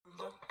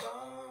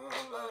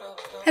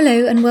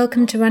Hello and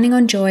welcome to Running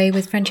on Joy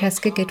with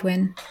Francesca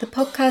Goodwin, the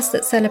podcast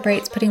that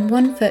celebrates putting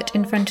one foot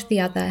in front of the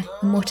other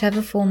in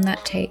whatever form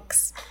that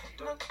takes.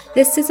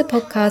 This is a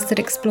podcast that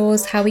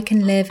explores how we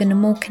can live in a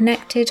more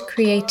connected,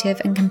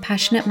 creative and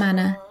compassionate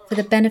manner for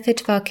the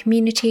benefit of our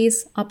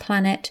communities, our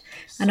planet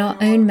and our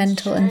own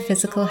mental and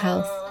physical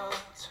health.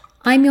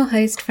 I'm your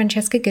host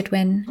Francesca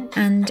Goodwin,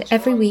 and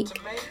every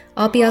week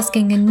I'll be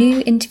asking a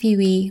new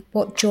interviewee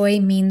what joy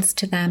means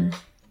to them.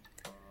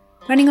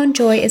 Running on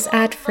Joy is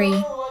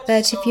ad-free,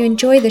 but if you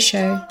enjoy the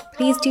show,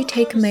 please do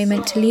take a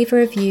moment to leave a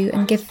review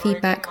and give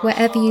feedback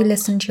wherever you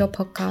listen to your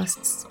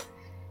podcasts.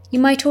 You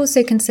might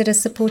also consider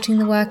supporting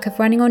the work of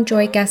Running on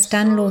Joy guest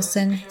Dan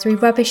Lawson through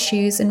Rubbish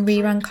Shoes and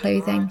Rerun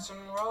Clothing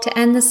to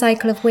end the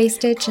cycle of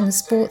wastage in the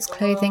sports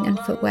clothing and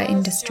footwear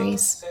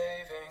industries.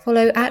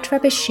 Follow at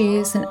Rubbish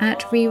Shoes and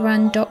at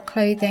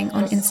rerun.clothing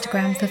on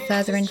Instagram for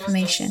further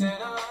information.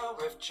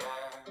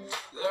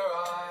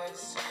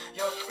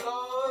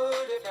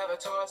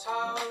 Taught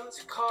how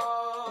to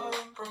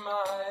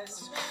compromise.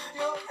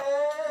 You'll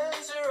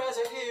enter as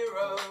a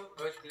hero,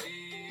 but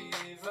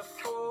leave a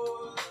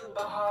fool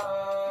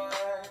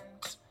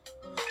behind.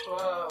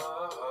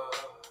 Whoa.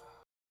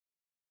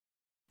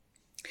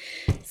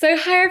 So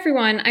hi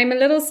everyone, I'm a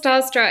little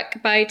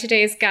starstruck by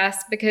today's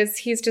guest because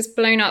he's just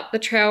blown up the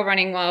trail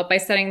running world by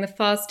setting the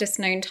fastest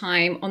known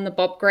time on the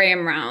Bob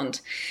Graham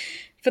round.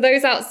 For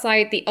those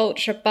outside the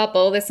ultra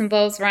bubble, this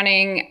involves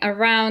running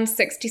around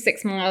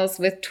 66 miles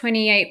with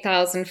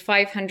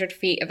 28,500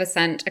 feet of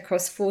ascent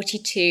across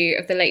 42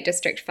 of the Lake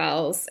District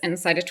fells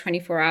inside a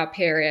 24-hour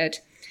period.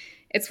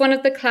 It's one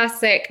of the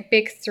classic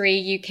Big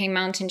Three UK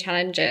mountain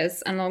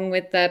challenges, along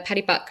with the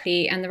Paddy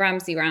Buckley and the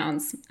Ramsey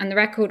rounds. And the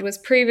record was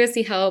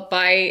previously held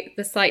by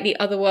the slightly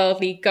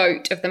otherworldly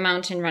goat of the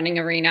mountain running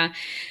arena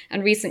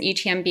and recent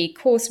UTMB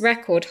course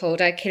record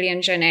holder, Kilian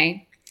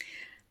Jornet.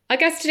 Our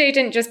guest today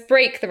didn't just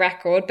break the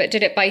record, but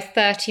did it by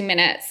 30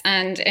 minutes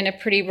and in a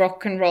pretty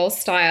rock and roll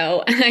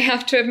style. And I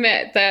have to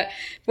admit that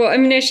what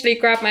initially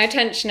grabbed my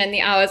attention in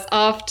the hours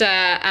after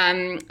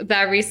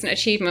their recent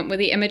achievement were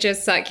the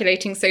images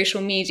circulating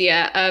social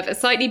media of a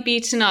slightly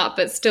beaten up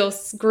but still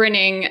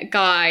grinning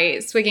guy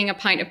swigging a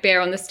pint of beer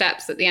on the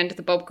steps at the end of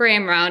the Bob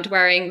Graham round,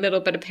 wearing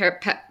little bit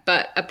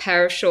but a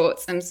pair of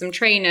shorts and some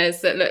trainers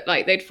that looked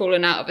like they'd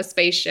fallen out of a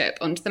spaceship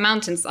onto the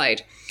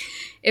mountainside.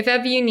 If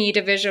ever you need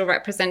a visual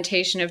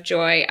representation of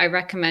joy, I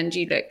recommend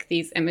you look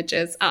these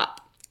images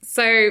up.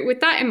 So with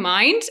that in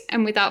mind,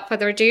 and without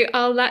further ado,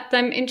 I'll let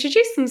them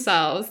introduce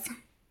themselves.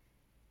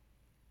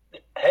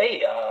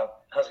 Hey,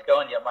 how's it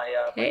going? Yeah, my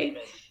name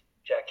is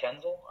Jack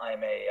Kuenzle.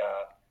 I'm a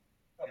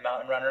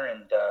mountain runner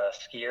and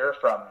skier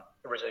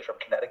originally from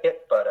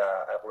Connecticut, but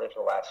I've lived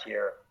the last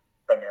year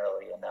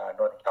primarily in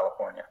Northern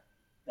California.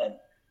 And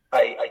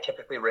I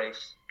typically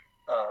race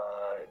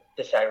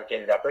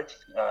disaggregated efforts,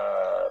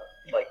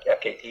 like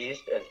FKTs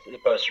as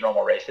opposed to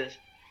normal races.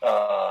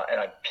 And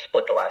I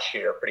split the last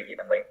year pretty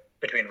evenly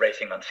between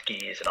racing on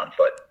skis and on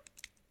foot.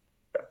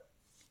 So.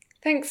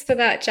 Thanks for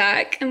that,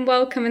 Jack, and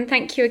welcome. And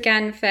thank you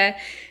again for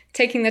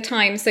taking the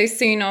time so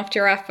soon after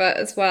your effort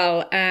as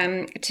well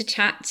to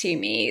chat to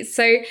me.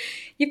 So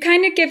you've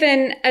kind of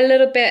given a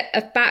little bit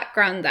of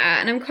background there,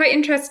 and I'm quite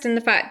interested in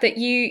the fact that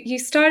you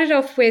started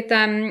off with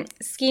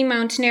ski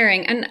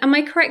mountaineering. And am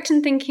I correct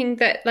in thinking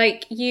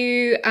that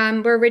you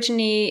were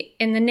originally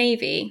in the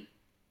Navy?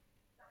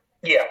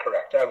 Yeah,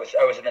 correct. I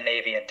was in the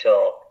Navy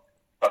until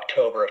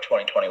October of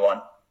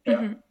 2021. Yeah.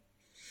 Mm-hmm.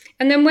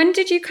 And then when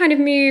did you kind of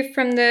move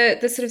from the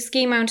sort of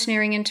ski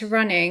mountaineering into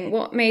running?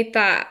 What made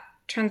that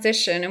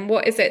transition, and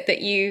what is it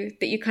that you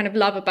kind of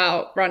love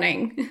about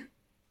running?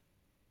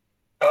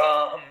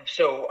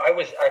 So I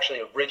was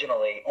actually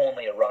originally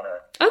only a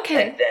runner.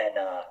 Okay. And then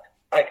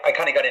I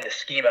kind of got into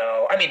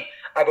skimo. I mean,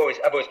 I've always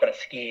been a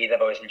skier.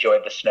 I've always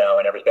enjoyed the snow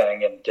and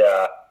everything. And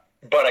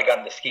but I got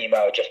into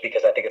skimo just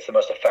because I think it's the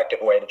most effective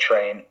way to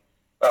train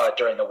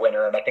during the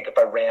winter. And I think if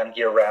I ran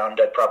year round,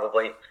 I'd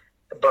probably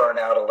burn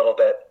out a little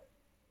bit.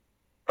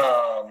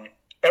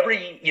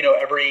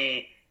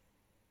 Every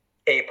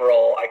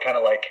April, I kind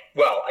of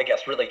I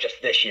guess really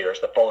just this year is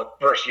the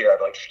first year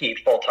I've skied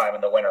full time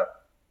in the winter.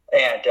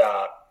 And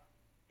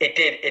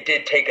it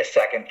did take a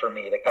second for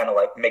me to kind of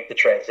make the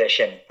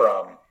transition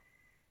from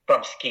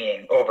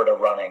skiing over to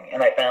running.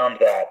 And I found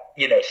that,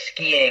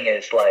 skiing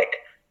is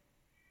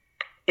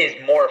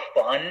more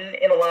fun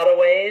in a lot of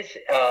ways.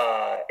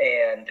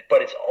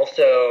 But it's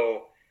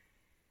also,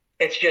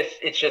 it's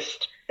just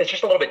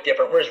a little bit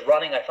different. Whereas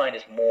running, I find,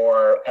 is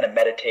more kind of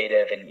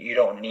meditative, and you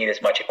don't need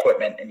as much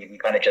equipment, and you can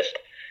kind of just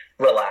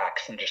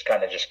relax and just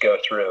go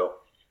through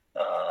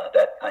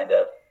that kind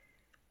of,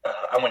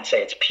 I wouldn't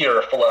say it's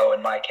pure flow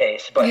in my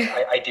case, but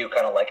yeah. I do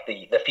kind of like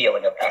the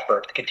feeling of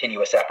effort, the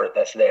continuous effort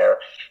that's there.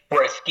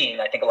 Whereas skiing,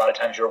 I think a lot of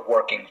times you're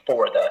working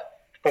for the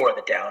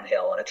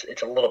downhill, and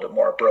it's a little bit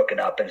more broken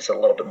up, and it's a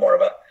little bit more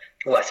of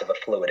less of a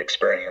fluid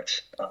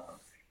experience.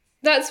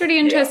 That's really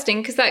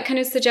interesting, because that kind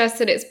of suggests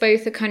that it's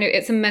both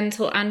it's a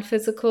mental and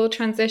physical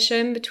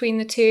transition between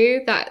the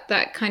two,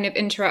 that kind of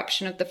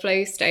interruption of the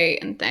flow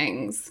state and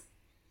things.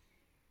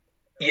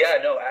 Yeah,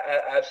 no,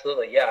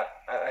 absolutely. Yeah,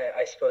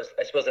 I suppose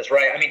that's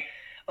right. I mean,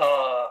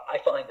 I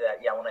find that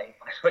yeah, when I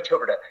switch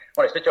over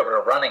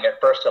to running, at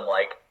first I'm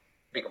like, to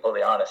be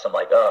completely honest, I'm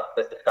like, oh,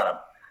 this is kind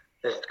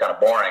of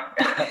boring.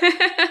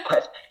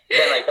 But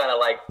then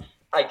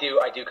I do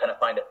kind of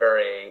find it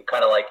very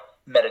kind of like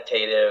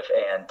meditative,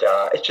 and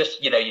it's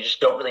just you just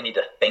don't really need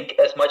to think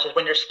as much as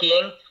when you're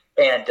skiing,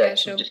 and Yeah, you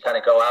sure. just kind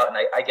of go out. And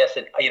I guess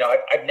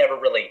I've never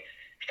really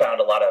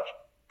found a lot of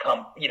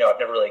I've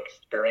never really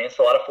experienced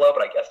a lot of flow,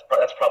 but I guess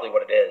that's probably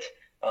what it is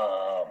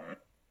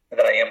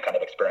that I am kind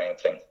of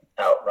experiencing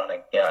out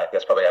running. Yeah,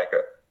 that's probably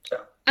accurate.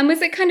 So. And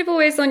was it kind of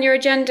always on your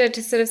agenda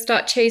to sort of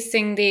start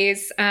chasing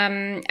these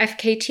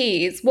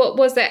FKTs? What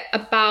was it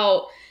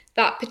about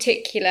that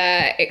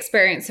particular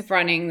experience of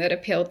running that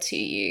appealed to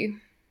you?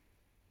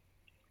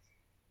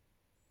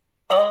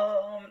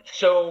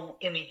 So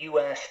in the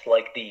U.S.,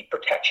 like the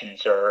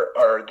protections are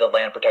the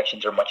land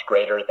protections are much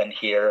greater than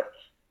here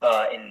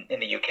in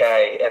the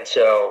UK, and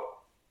so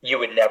you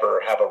would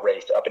never have a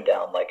race up and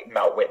down like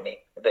Mount Whitney,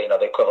 the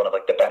equivalent of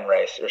like the Ben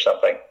race or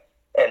something.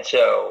 And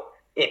so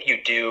if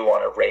you do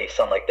want to race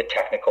on like the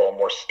technical,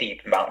 more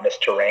steep mountainous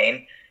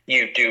terrain,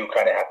 you do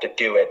kind of have to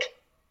do it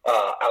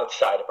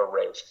outside of a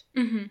race.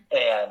 Hmm.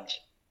 And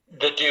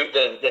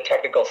the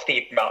technical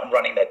steep mountain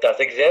running that does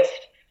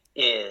exist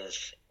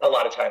is a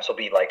lot of times will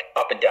be like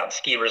up and down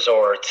ski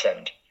resorts,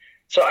 and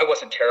so I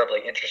wasn't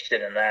terribly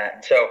interested in that.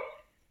 And so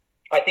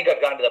I think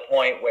I've gotten to the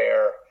point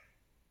where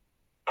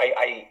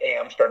I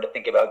am starting to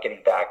think about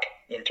getting back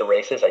into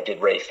races. I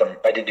did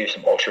do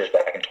some ultras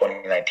back in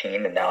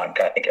 2019, and now I'm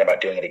kind of thinking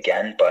about doing it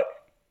again. But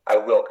I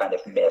will kind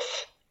of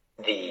miss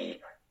the,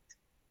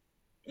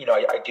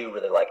 I do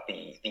really like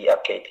the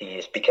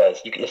FKTs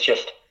because it's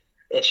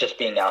just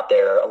being out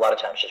there a lot of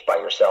times just by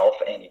yourself,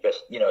 and you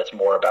just it's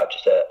more about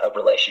just a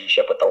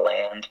relationship with the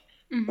land.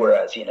 Hmm.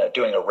 Whereas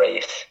doing a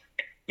race,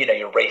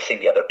 you're racing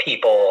the other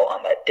people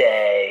on that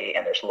day,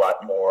 and there's a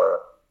lot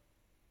more.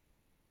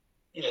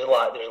 There's a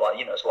lot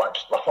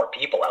more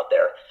people out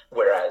there.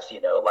 Whereas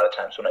a lot of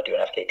times when I do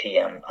an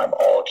FKT, I'm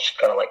all just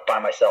kind of like by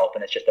myself,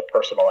 and it's just a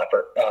personal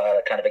effort,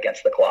 kind of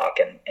against the clock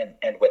and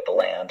with the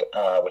land,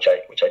 which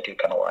I do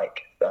kind of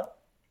like. So.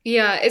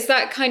 Yeah, is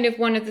that kind of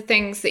one of the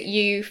things that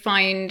you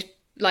find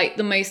like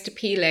the most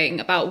appealing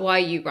about why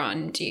you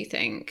run, do you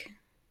think?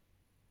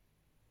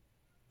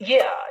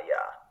 Yeah,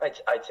 yeah,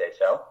 I'd say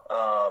so.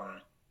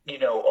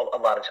 A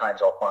lot of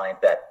times I'll find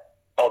that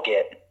I'll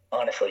get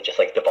honestly just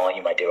like the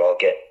volume I do, I'll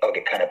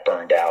get kind of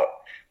burned out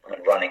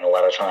when running a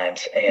lot of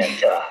times,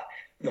 and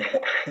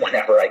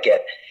whenever I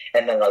get,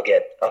 and then I'll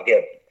get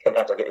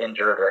sometimes I'll get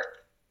injured or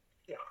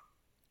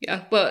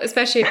Yeah, well,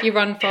 especially if you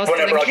run faster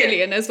whenever than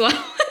Killian as well.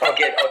 I'll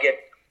get I'll get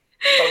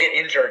I'll get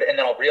injured, and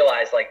then I'll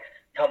realize like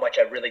how much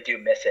I really do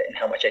miss it and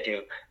how much I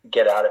do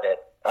get out of it,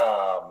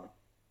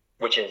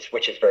 which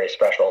is very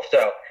special.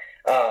 So,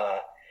 uh,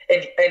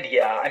 and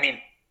yeah, I mean,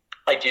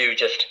 I do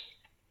just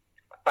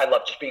I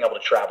love just being able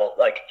to travel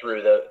like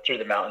through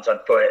the mountains on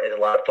foot. It's a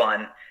lot of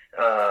fun.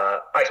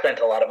 I spent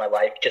a lot of my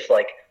life just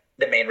like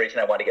the main reason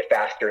I wanted to get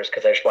faster is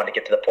because I just wanted to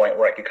get to the point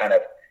where I could kind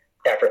of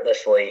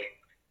effortlessly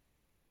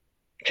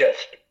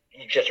just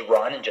just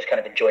run and just kind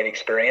of enjoy the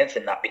experience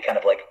and not be kind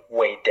of like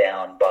weighed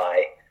down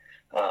by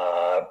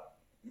uh,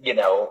 you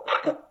know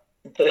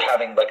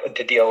having like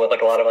to deal with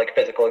like a lot of like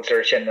physical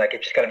exertion. And I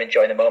could just kind of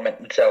enjoy the moment,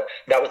 and so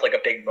that was like a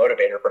big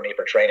motivator for me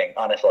for training,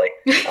 honestly.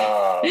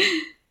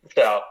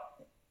 So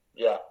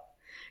yeah.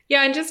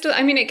 Yeah, and just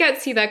I mean it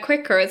gets you there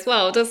quicker as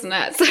well, doesn't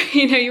it? So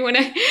you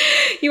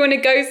want to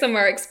go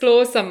somewhere,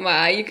 explore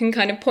somewhere, you can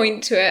kind of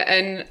point to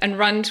it and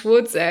run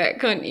towards it,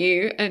 can't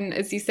you? And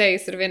as you say,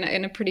 sort of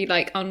in a pretty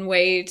like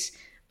unweighed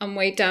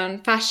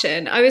down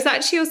fashion. I was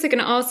actually also going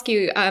to ask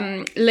you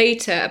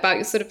later about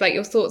your sort of like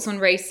your thoughts on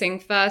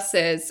racing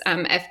versus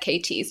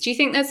FKTs. Do you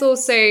think there's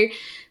also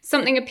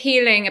something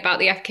appealing about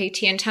the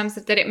FKT in terms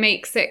of that it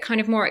makes it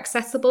kind of more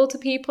accessible to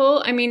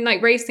people? I mean,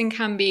 like racing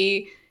can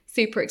be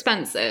super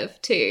expensive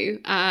too.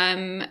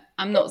 I'm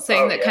not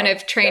saying that kind Yeah,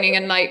 of training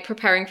and definitely. like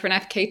preparing for an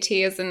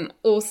FKT isn't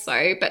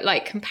also, but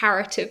like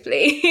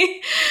comparatively,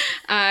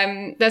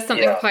 there's something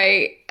Yeah.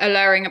 quite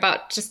alluring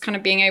about just kind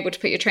of being able to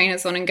put your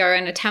trainers on and go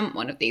and attempt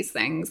one of these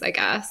things, I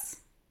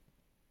guess.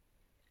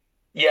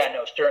 Yeah,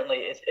 no, certainly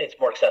it's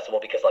more accessible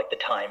because like the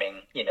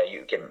timing,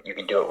 you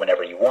can do it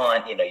whenever you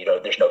want.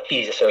 There's no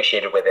fees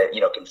associated with it.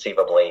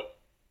 Conceivably,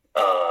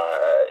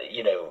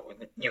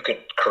 you could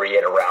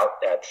create a route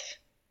that's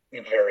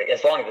very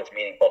as long as it's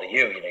meaningful to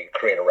you. You could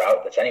create a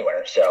route that's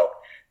anywhere. So,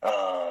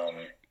 um,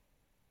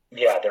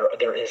 yeah,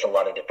 there is a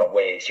lot of different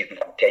ways you can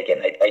kind of take it.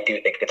 And I do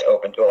think it's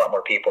open to a lot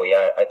more people.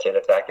 Yeah, I'd say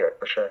that's accurate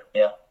for sure.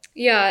 Yeah.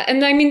 Yeah,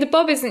 and I mean the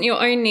Bob isn't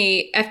your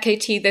only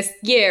FKT this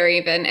year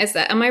even, is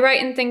it? Am I right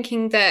in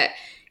thinking that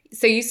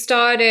So you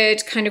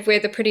started kind of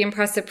with a pretty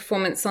impressive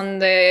performance on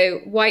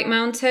the White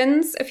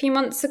Mountains a few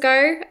months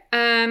ago.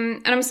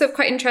 And I'm sort of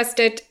quite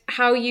interested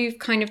how you've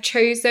kind of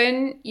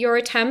chosen your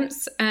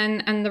attempts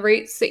and the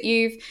routes that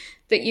you've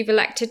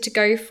elected to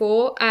go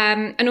for.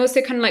 And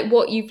also kind of like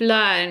what you've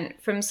learned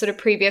from sort of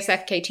previous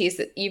FKTs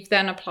that you've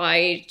then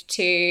applied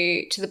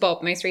to the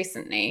Bob most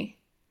recently.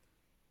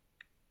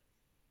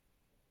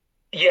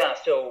 Yeah,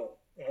 so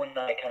when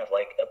I kind of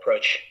like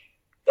approach,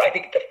 I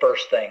think the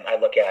first thing I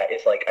look at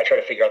is like I try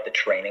to figure out the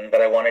training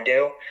that I want to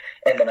do,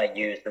 and then I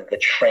use the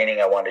training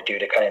I want to do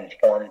to kind of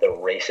inform the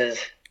races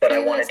that I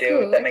want to do,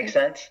 cool. if that makes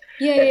sense.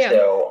 Yeah, and yeah.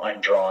 so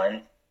I'm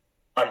drawn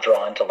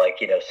to like,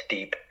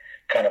 steep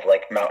kind of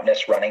like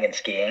mountainous running and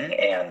skiing,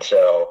 and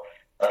so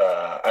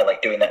I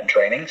like doing that in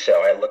training.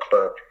 So I look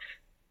for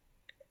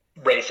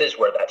races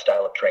where that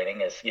style of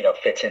training is,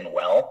 fits in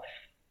well.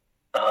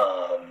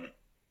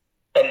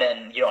 And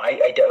then,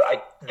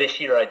 I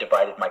this year I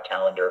divided my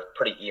calendar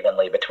pretty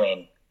evenly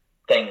between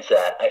things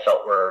that I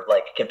felt were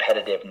like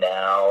competitive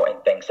now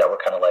and things that were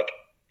kind of like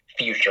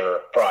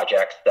future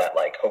projects that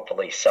like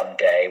hopefully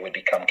someday would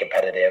become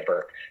competitive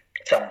or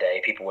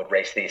someday people would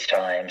race these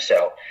times.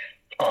 So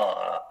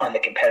on the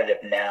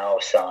competitive now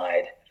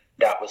side,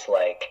 that was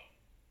like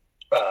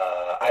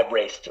I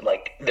raced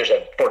like there's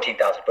a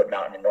 14,000 foot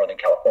mountain in Northern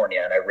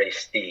California, and I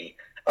raced the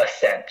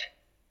ascent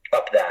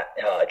up that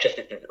just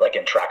like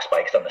in track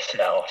spikes on the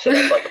snow. So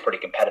that's like a pretty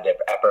competitive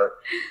effort.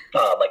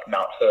 Like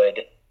Mount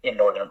Hood in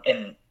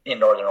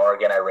northern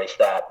Oregon, I raced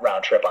that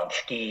round trip on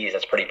skis.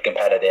 That's pretty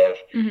competitive.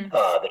 Mm-hmm.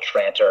 The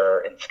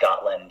Tranter in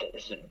Scotland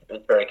is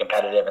very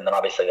competitive, and then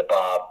obviously the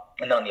Bob.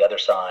 And on the other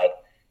side,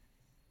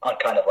 on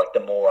kind of like the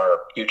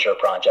more future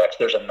projects,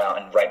 there's a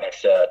mountain right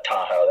next to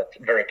Tahoe that's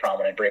very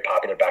prominent, very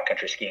popular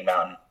backcountry skiing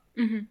mountain.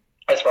 Mm-hmm.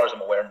 As far as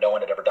I'm aware, no one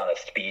had ever done a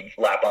speed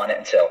lap on it,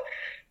 and so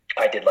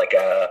I did like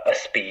a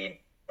speed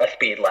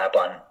lap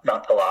on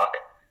Mount Taloc,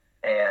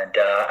 and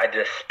I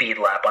did a speed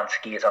lap on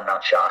skis on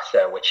Mount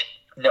Shasta, which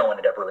no one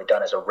had ever really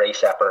done as a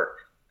race effort.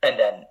 And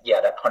then,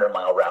 that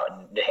 100-mile route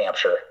in New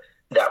Hampshire,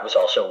 that was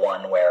also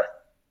one where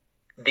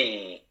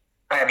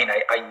I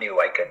knew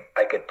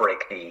I could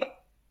break the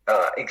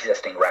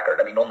existing record.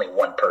 I mean, only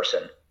one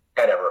person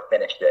had ever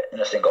finished it in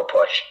a single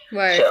push.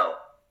 Right. So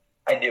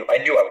I knew I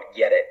would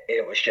get it.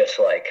 It was just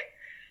like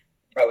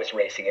I was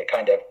racing it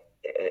kind of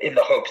in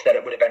the hopes that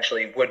it would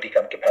eventually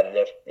become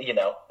competitive, in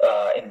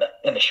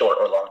the short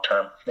or long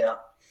term. Yeah.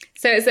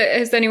 So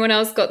has anyone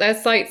else got their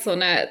sights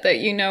on it that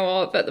you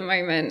know of at the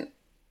moment?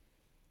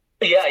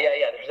 Yeah.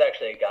 There's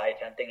actually a guy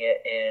attempting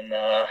it in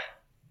a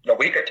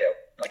week or two.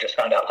 I just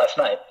found out last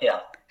night. Yeah.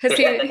 There's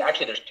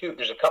two.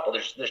 There's a couple.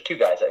 There's two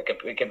guys that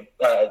could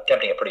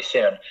attempting it pretty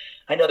soon.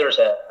 I know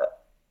I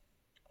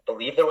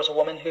believe there was a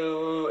woman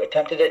who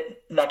attempted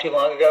it not too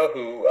long ago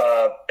who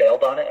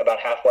bailed on it about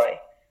halfway.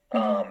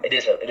 Mm-hmm. It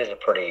is a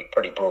pretty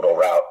brutal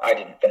route. I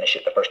didn't finish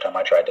it the first time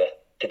I tried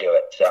to do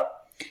it. So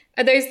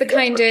are those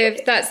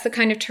that's the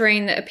kind of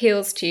terrain that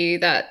appeals to you,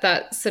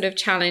 that sort of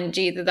challenge,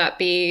 either that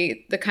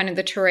be the kind of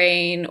the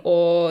terrain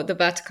or the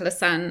vertical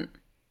ascent?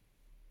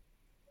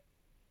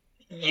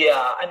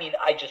 Yeah, I mean,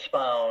 I just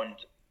found,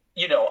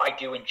 I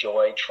do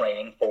enjoy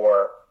training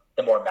for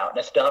the more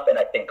mountainous stuff, and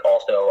I think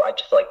also I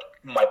just like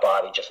my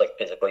body just like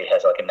physically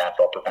has like a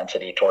natural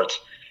propensity towards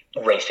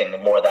racing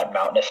more of that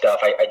mountainous stuff.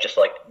 I just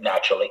like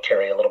naturally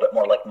carry a little bit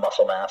more like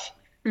muscle mass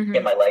mm-hmm.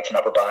 in my legs and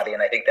upper body,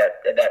 and I think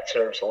that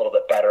serves a little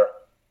bit better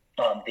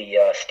on the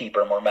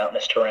steeper, more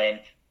mountainous terrain.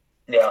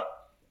 Yeah,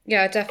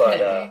 definitely.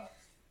 But,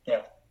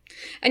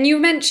 and you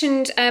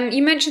mentioned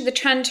the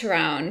Trent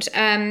around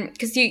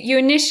because you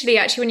initially,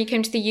 actually, when you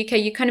came to the UK,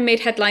 you kind of made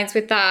headlines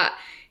with that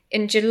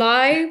in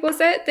July, was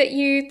it, that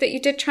you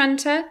did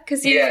Tranter?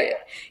 Because you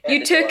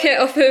took it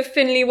off of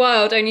Finley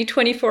Wild only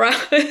 24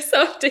 hours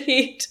after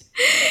he'd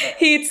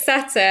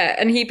set it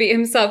and he beat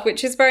himself,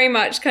 which is very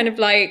much kind of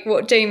like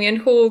what Damien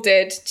Hall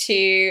did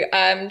to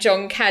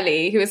John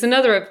Kelly, who was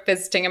another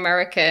visiting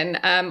American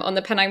on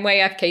the Pennine Way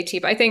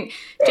FKT. But I think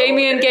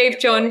Damien gave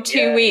John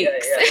 2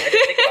 weeks. Yeah. I didn't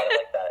think about it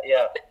like that.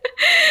 Yeah.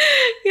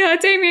 Yeah,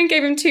 Damien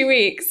gave him 2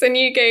 weeks, and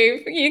you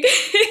gave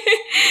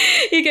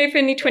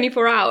Finley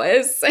 24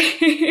 hours.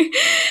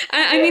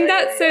 I mean,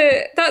 that's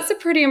a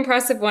pretty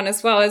impressive one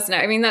as well, isn't it?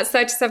 I mean, that's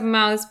 37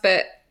 miles,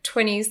 but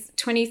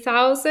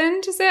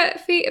 20,000 is it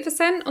feet of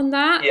ascent on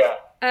that? Yeah.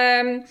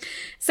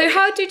 So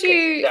how did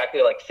you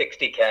exactly like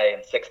 60K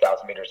and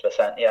 6,000 meters of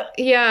ascent?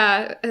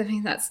 Yeah, I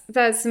mean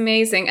that's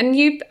amazing. And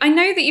I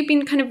know that you've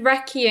been kind of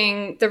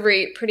recceing the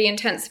route pretty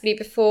intensively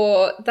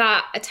before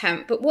that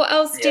attempt, but what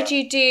else did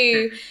you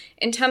do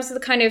in terms of the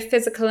kind of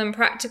physical and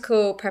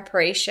practical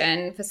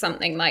preparation for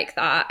something like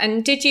that?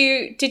 And did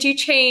you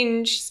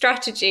change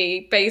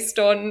strategy based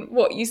on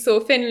what you saw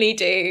Finley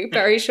do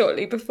very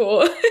shortly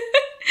before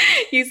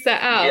you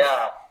set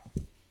out?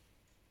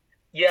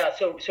 Yeah,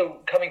 so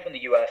coming from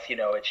the US,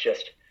 it's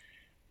just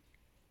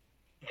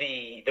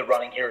the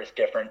running here is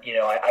different.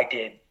 I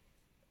did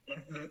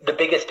the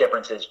biggest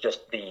difference is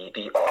just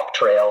the off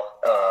trail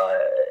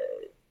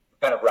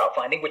kind of route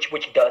finding, which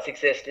does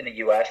exist in the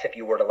US if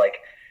you were to like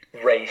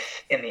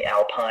race in the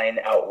Alpine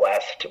out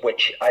west,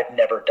 which I've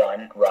never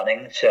done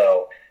running,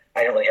 so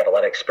I don't really have a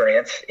lot of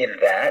experience in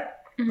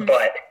that. Mm-hmm.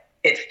 But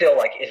it still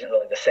like isn't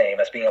really the same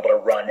as being able to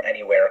run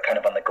anywhere kind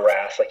of on the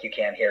grass like you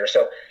can here.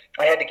 So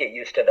I had to get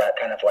used to that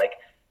kind of like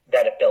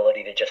that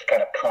ability to just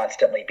kind of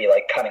constantly be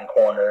like cutting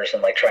corners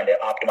and like trying to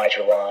optimize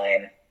your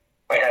line.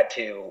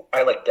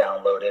 I like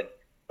downloaded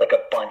like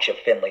a bunch of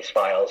Finley's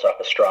files off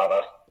of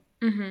Strava.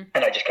 Mm-hmm.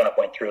 And I just kind of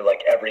went through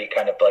like every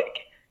kind of like,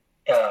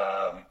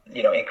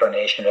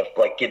 incarnation of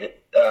like,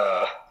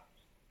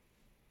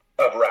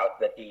 of route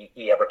that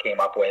he ever came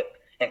up with,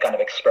 and kind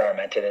of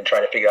experimented and tried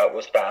to figure out what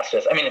was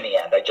fastest. I mean, in the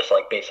end, I just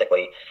like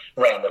basically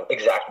ran the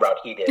exact route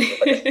he did with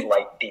like a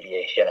slight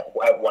deviation at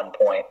one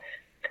point.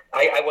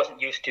 I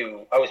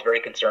was very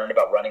concerned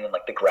about running in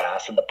like the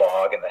grass and the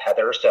bog and the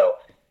heather. So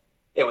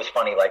it was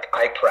funny. Like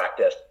I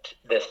practiced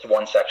this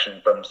one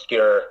section from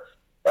Skier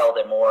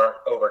Eldemore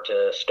over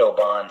to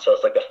Stobon. So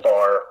it's like the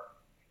far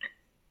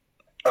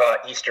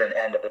eastern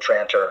end of the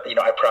Trantor.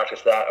 I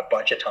practiced that a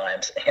bunch of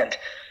times. And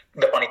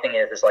the funny thing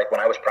is like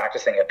when I was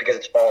practicing it, because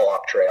it's all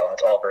off trail and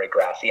it's all very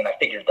grassy, and I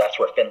figured that's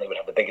where Finley would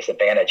have the biggest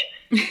advantage.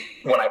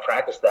 When I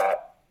practiced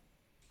that,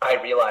 I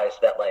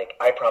realized that like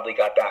I probably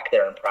got back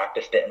there and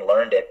practiced it and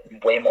learned it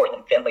way more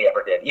than Finley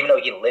ever did. Even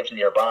though he lives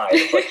nearby,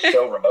 it's like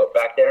so remote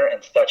back there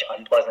and such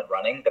unpleasant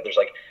running that there's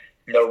like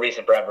no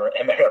reason for him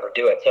to ever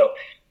do it. So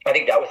I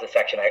think that was the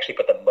section I actually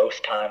put the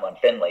most time on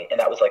Finley, and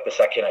that was like the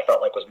section I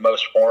felt like was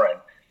most foreign.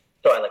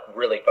 So I like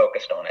really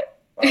focused on it.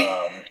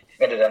 And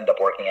it ended up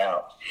working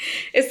out.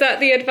 Is that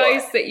the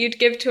advice that you'd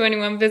give to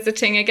anyone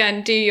visiting?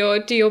 Again, do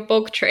your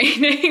bog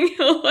training.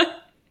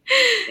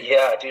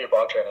 Yeah, do your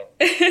bog training.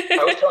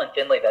 I was telling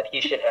Finley that he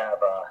should have,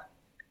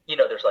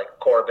 there's like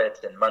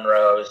Corbett's and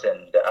Munros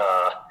and,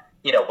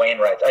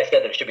 Wainwrights. I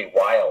said there should be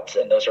wilds,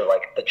 and those are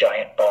like the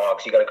giant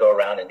bogs. You got to go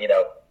around and,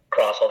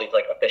 cross all these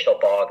like official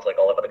bogs like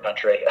all over the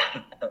country.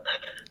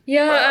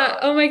 Yeah.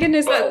 Oh my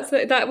goodness,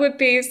 that would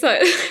be so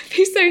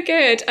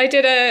good. I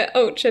did a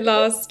ultra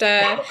last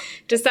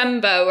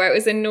December where it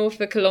was in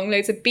Norfolk along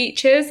loads of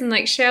beaches and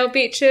like shale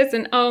beaches,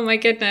 and oh my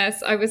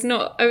goodness, I was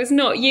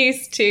not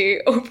used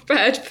to or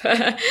prepared for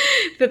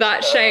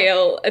that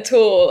shale at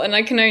all, and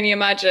I can only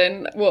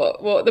imagine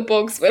what the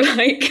bogs were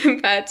like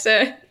compared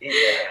to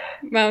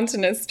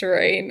mountainous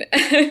terrain.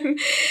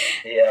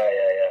 Yeah.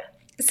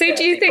 So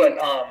do you think?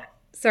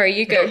 Sorry,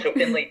 you go. No, so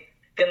Finley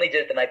did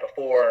it the night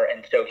before,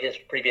 and so his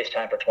previous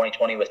time for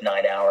 2020 was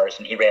 9 hours,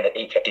 and he ran at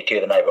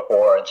 8:52 the night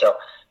before, and so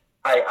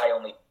I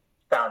only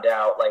found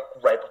out like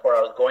right before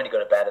I was going to go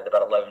to bed at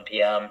about 11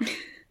 p.m.,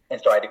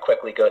 and so I had to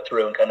quickly go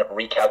through and kind of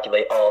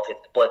recalculate all of his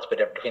splits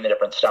between the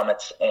different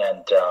summits,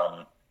 and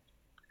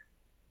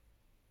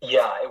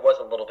it was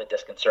a little bit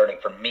disconcerting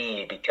for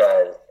me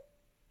because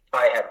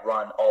I had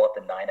run all of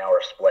the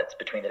 9-hour splits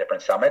between the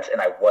different summits,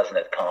 and I wasn't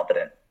as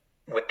confident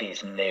with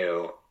these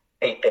new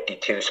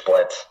 8:52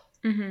 splits.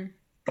 Mm-hmm.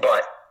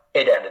 But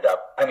it ended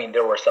up, I mean,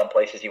 there were some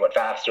places he went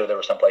faster, there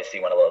were some places he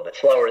went a little bit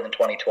slower than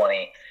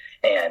 2020,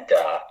 and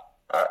it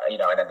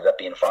ended up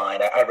being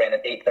fine. I ran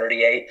at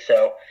 8:38,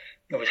 so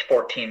it was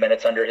 14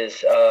 minutes under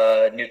his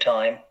new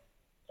time.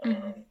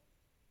 Mm-hmm.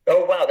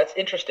 Oh wow, that's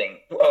interesting.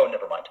 Oh,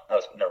 never mind.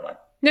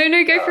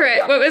 No, go for it.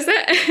 Yeah. What was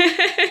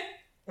it?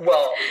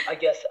 Well, I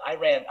guess I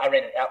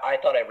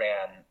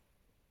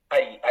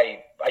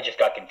just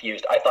got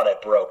confused. I thought I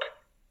broke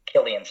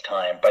Killian's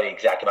time by the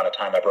exact amount of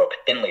time I broke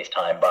Finley's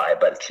time by,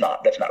 but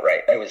that's not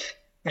right. It was,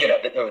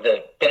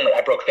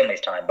 I broke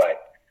Finley's time by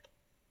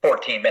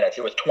 14 minutes.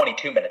 It was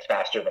 22 minutes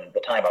faster than the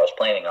time I was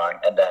planning on,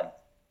 and then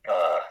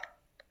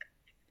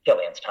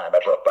Killian's time I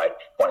broke by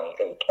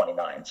 28,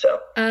 29, so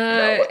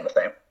it wasn't the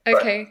same.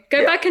 Okay, but,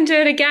 go back and do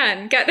it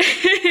again. Get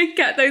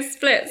those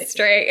splits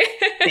straight.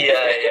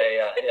 Yeah,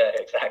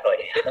 exactly.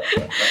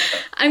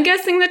 I'm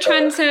guessing the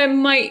Trantor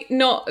might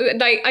not,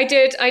 like I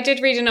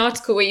did read an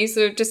article where you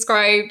sort of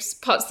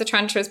described parts of the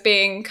Trantor as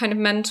being kind of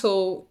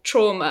mental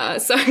trauma.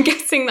 So I'm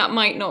guessing that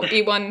might not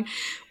be one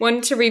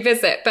to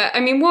revisit. But I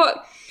mean,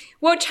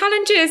 what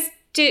challenges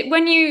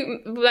when you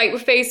were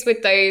faced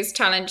with those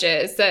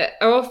challenges that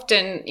are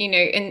often,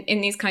 in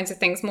these kinds of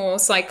things more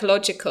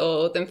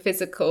psychological than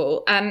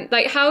physical,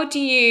 how do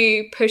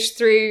you push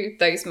through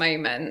those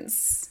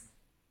moments?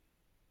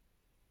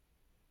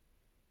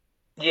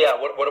 Yeah,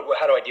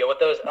 how do I deal with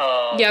those?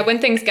 When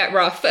things get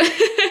rough. It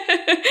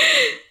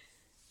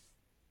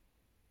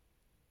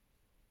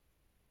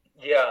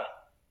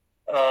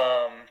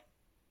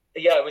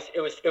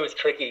was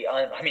tricky.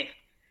 I mean,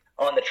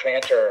 on the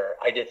Trantor,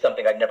 I did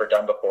something I'd never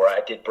done before. I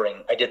did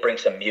bring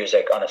some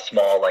music on a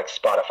small like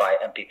Spotify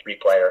MP3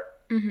 player,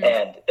 mm-hmm.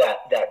 and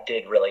that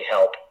did really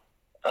help.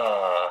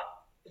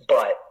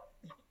 But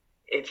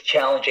it's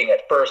challenging.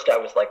 At first, I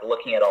was like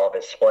looking at all of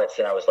his splits,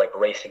 and I was like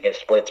racing his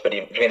splits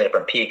between the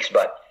different peaks.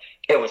 But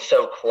it was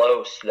so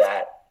close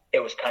that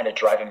it was kind of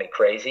driving me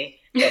crazy.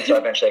 And so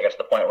eventually, I got to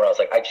the point where I was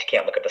like, I just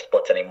can't look at the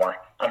splits anymore.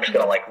 I'm just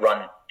gonna like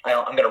run.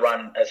 I'm gonna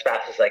run as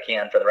fast as I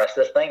can for the rest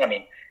of this thing. I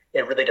mean,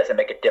 it really doesn't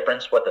make a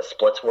difference what the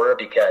splits were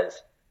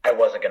because I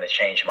wasn't going to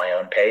change my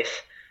own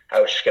pace.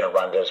 I was just going to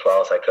run it as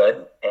well as I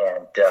could.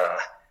 And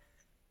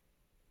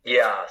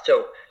Yeah.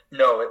 So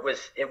no, it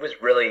was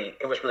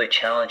really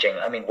challenging.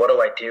 I mean, what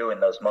do I do in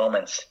those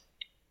moments?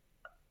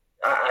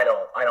 I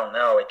don't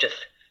know.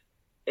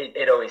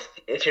 It always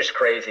it's just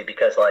crazy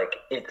because like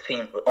it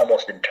seems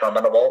almost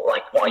interminable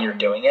like while you're Mm.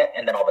 doing it,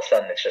 and then all of a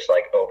sudden it's just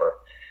like over.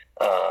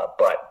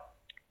 But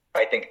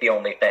I think the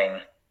only thing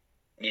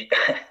you,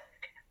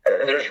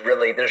 there's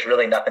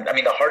really nothing. I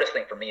mean, the hardest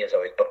thing for me is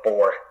always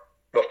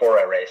before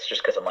I race,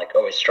 just because I'm like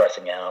always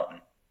stressing out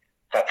and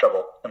have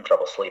trouble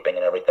sleeping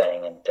and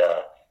everything, and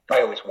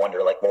I always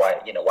wonder like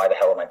why the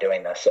hell am I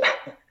doing this?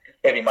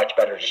 It'd be much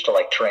better just to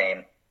like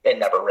train and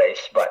never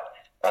race, but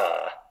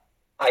uh,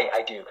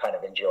 I do kind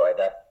of enjoy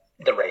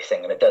the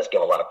racing, and it does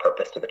give a lot of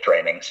purpose to the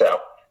training.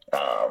 So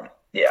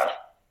yeah.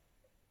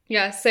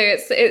 Yeah, so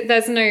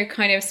there's no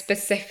kind of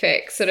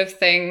specific sort of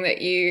thing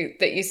that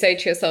you say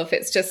to yourself.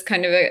 It's just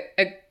kind of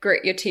a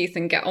grit your teeth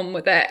and get on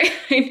with it.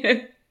 Kind of.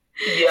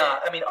 Yeah,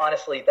 I mean,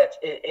 honestly,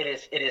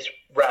 it is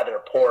rather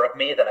poor of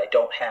me that I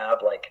don't have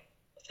like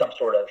some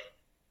sort of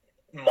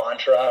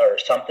mantra or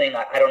something.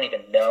 I don't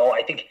even know.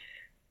 I think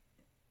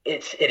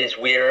it is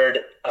weird.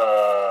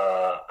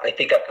 I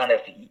think I've kind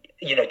of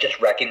just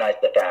recognized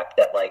the fact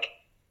that like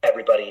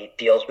everybody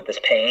deals with this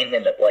pain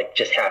and it like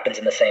just happens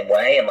in the same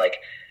way, and like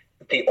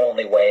the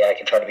only way I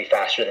can try to be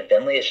faster than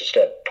Finley is just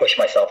to push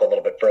myself a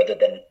little bit further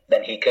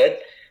than he could.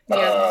 Yeah.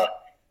 Uh,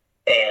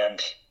 and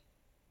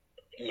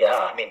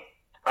yeah, I mean,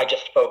 I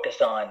just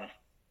focus on,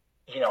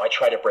 I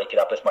try to break it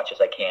up as much as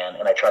I can,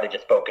 and I try to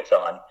just focus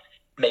on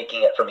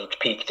making it from each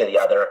peak to the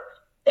other.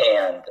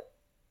 And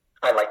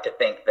I like to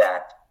think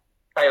that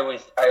I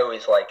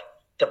always like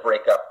to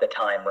break up the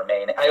time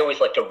remaining. I always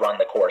like to run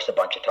the course a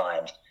bunch of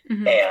times,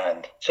 Hmm.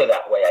 and so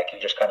that way I can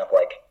just kind of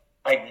like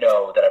I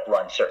know that I've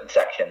run certain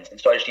sections,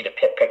 and so I just need to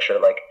picture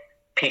like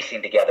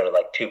piecing together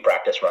like two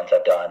practice runs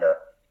I've done, or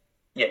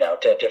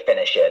to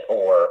finish it,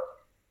 or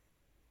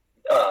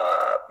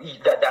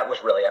that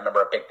was really I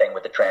remember a big thing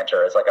with the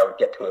tranter is like I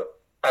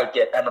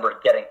remember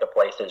getting to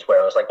places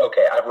where I was like,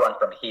 okay, I've run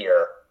from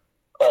here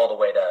all the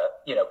way to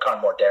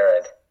Conmore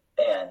Derrig,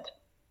 and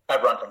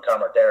I've run from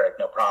Conmore Derrig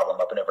no problem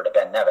up and over to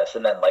Ben Nevis,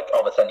 and then like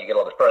all of a sudden you get a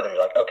little bit further, you're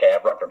like, okay,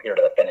 I've run from here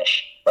to the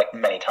finish like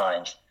many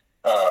times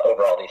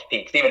over all these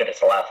peaks, even if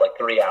it's the last like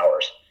 3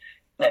 hours,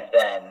 and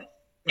then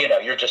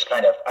you're just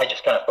kind of I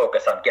just kind of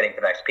focus on getting to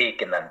the next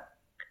peak, and then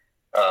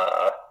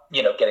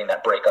getting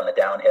that break on the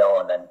downhill,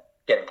 and then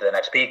getting to the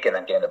next peak, and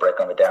then getting the break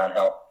on the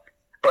downhill.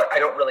 But I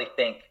don't really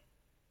think.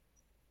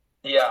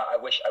 Yeah, I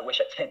wish I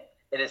did.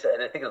 It is. I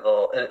think it's a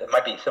little. It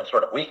might be some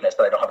sort of weakness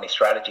that I don't have any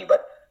strategy.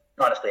 But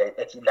honestly, it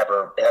hasn't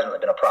really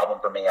been a problem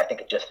for me. I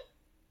think you just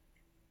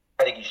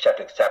have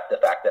to accept the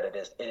fact that it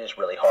is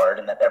really hard,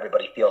 and that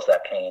everybody feels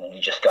that pain, and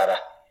you just gotta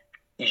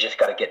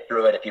get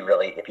through it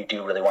if you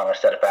do really want to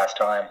set a fast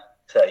time.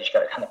 So you just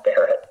gotta kind of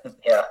bear it.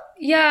 Yeah.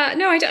 Yeah,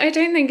 no, I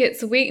don't think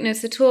it's a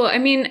weakness at all. I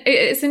mean,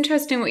 it's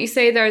interesting what you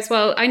say there as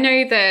well. I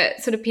know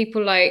that sort of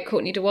people like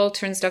Courtney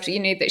Dauwalter and stuff,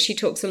 that she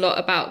talks a lot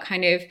about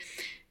kind of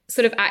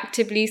sort of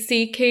actively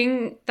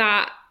seeking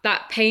that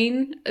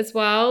pain as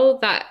well,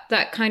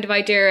 that kind of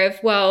idea of,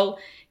 well,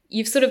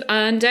 you've sort of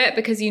earned it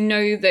because you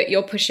know that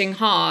you're pushing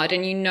hard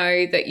and you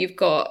know that you've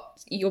got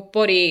your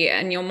body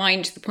and your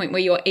mind to the point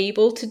where you're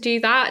able to do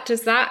that.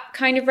 Does that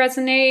kind of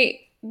resonate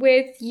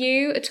with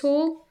you at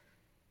all?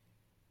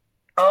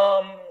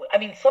 I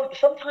mean,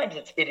 sometimes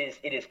it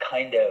is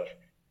kind of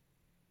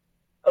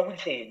I wouldn't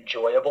say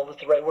enjoyable is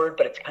the right word,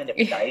 but it's kind of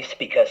nice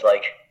because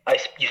like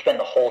you spend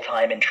the whole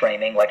time in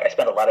training. Like I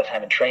spend a lot of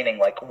time in training,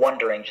 like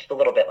wondering just a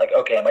little bit, like,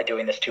 okay, am I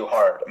doing this too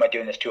hard? Am I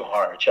doing this too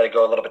hard? Should I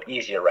go a little bit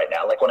easier right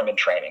now? Like when I'm in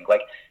training,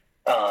 like,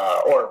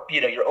 or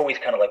you're always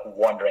kind of like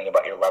wondering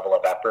about your level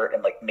of effort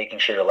and like making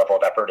sure your level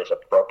of effort is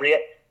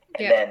appropriate.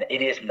 And Yeah. then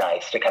it is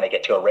nice to kind of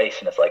get to a race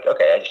and it's like,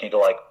 okay, I just need to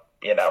like,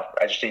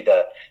 I just need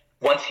to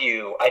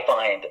I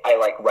find I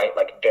like write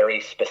like very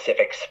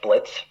specific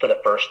splits for the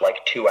first like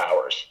 2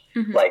 hours,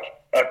 Hmm. like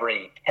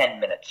every 10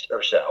 minutes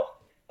or so.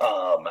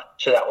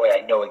 So that way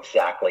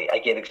I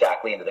get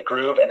exactly into the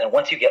groove. And then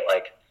once you get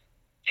like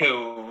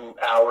 2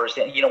 hours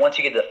in, once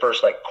you get to the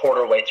first like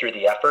quarter way through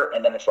the effort,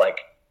 and then it's like,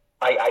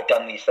 I've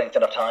done these things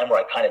enough time where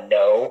I kind of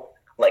know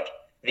like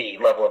the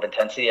level of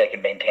intensity I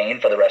can maintain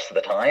for the rest of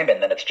the time.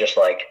 And then it's just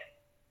like,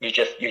 you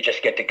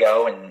just get to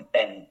go and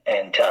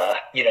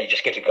you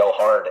just get to go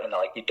hard, and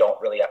like you don't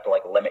really have to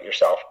like limit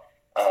yourself,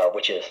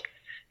 which is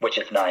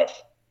nice.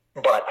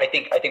 But I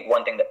think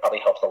one thing that probably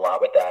helps a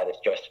lot with that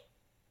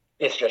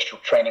is just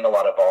training a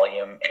lot of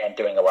volume and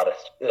doing a lot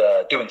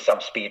of doing some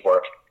speed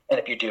work. And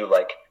if you do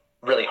like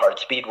really hard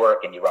speed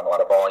work and you run a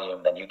lot of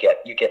volume, then you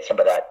get some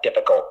of that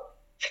difficult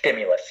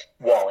stimulus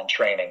while in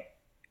training.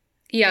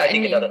 Yeah, I and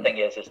think another thing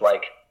is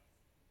like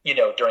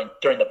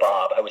during the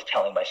Bob, I was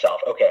telling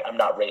myself, okay, I'm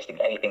not racing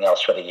anything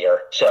else for the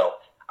year, so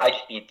I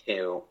just need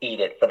to eat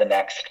it for the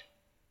next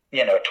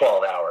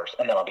 12 hours,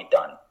 and then I'll be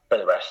done for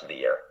the rest of the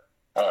year.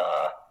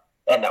 Uh,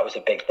 and that was a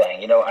big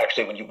thing.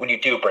 Actually, when you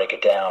do break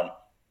it down,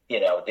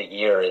 the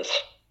year is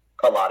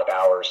a lot of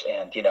hours,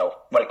 and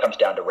when it comes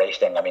down to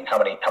racing, I mean, how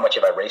much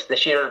have I raced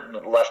this year?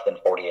 Less than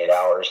 48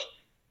 hours.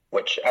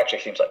 which actually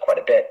seems like quite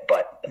a bit,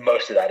 but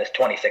most of that is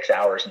 26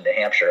 hours in New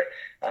Hampshire,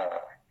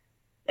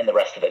 and the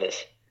rest of it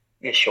is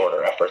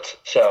shorter efforts.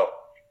 So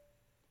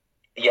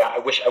yeah, I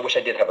wish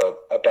I did have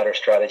a better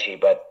strategy,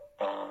 but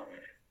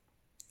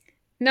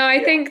No, I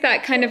yeah, think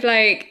that kind of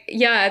like,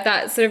 yeah,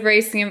 that sort of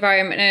racing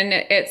environment and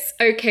it's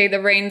okay,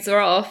 the reins are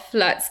off,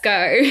 let's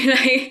go.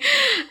 Like,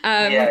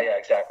 yeah,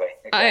 exactly,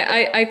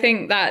 I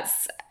think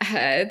that's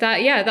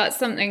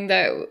something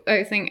that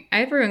I think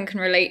everyone can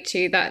relate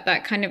to,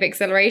 that kind of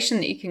exhilaration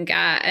that you can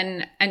get.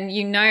 And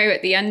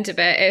at the end of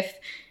it, if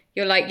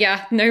you're like,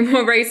 yeah, no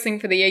more racing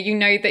for the year,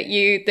 that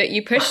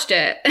you pushed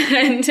it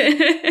and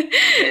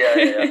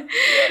yeah,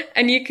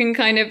 and you can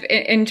kind of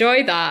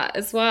enjoy that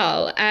as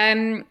well.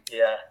 yeah.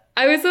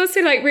 I was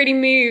also like really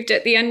moved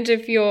at the end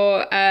of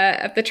your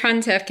of the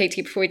Tranta FKT,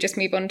 before we just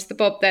move on to the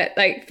Bob, that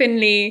like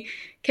Finley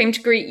came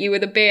to greet you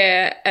with a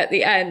beer at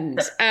the end.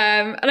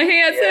 And I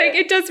think that's like,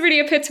 it does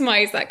really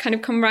epitomize that kind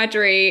of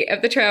camaraderie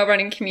of the trail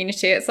running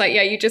community. It's like,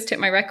 yeah, you just hit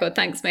my record,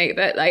 thanks mate,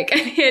 but like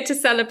I'm here to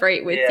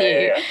celebrate with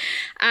you.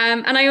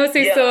 And I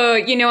also saw,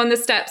 on the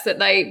steps that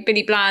like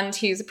Billy Bland,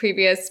 who's a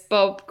previous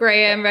Bob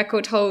Graham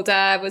record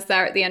holder, was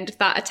there at the end of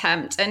that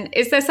attempt. And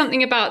is there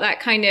something about that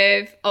kind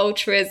of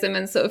altruism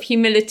and sort of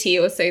humility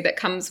also that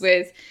comes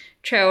with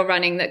trail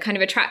running that kind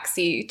of attracts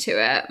you to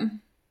it?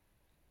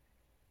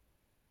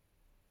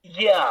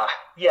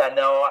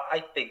 No,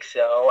 I think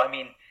so. I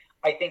mean,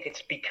 I think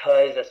it's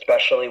because,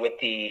 especially with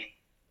the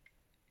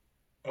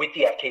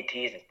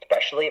FKTs,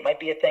 especially, it might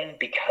be a thing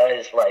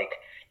because like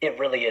it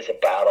really is a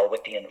battle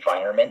with the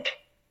environment,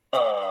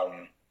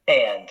 and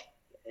I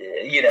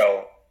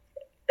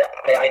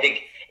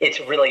think it's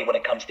really, when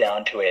it comes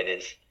down to it,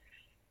 is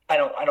I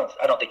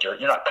don't think you're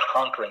not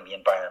conquering the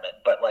environment,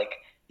 but like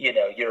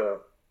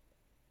you're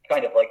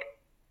kind of like,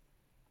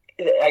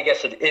 I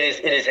guess it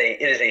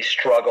is a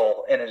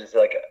struggle, and it is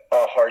like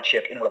a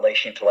hardship in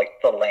relation to like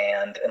the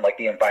land and like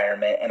the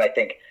environment. And I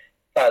think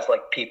as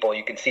like people,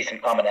 you can see some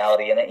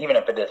commonality in it, even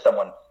if it is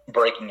someone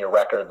breaking your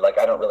record. Like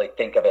I don't really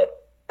think of it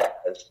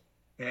as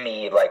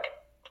me like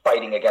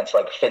fighting against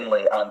like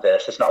Finley on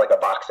this. It's not like a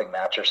boxing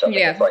match or something.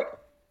 Yeah.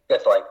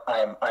 It's like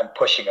I'm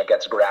pushing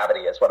against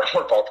gravity is what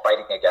we're both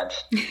fighting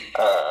against,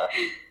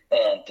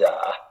 and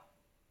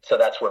so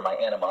that's where my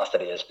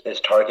animosity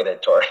is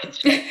targeted towards.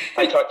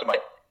 I talked to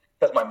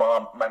because my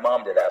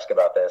mom did ask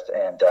about this,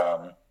 and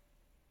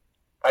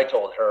I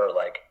told her,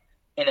 like,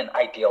 in an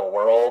ideal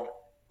world,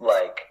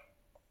 like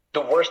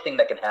the worst thing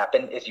that can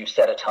happen is you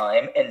set a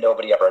time and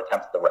nobody ever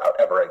attempts the route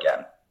ever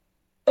again.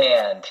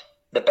 And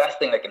the best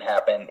thing that can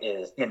happen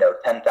is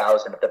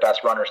 10,000 of the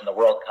best runners in the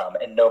world come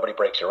and nobody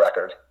breaks your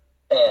record.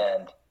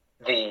 And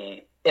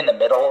in the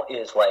middle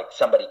is like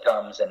somebody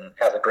comes and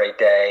has a great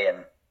day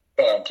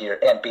and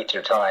beats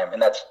your time,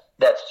 and that's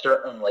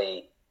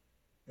certainly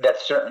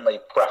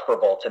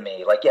preferable to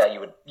me. Like, yeah,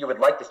 you would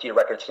like to see a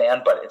record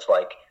stand, but it's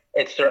like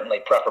it's certainly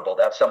preferable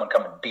to have someone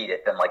come and beat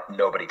it than like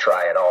nobody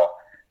try at all.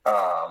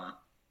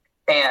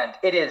 And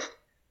it is,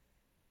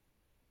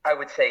 I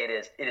would say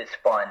it is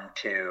fun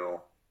to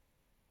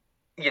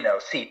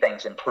see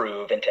things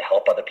improve and to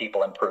help other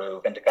people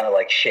improve and to kind of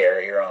like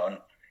share your own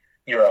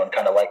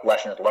kind of like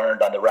lessons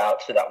learned on the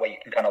route, so that way you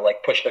can kind of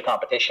like push the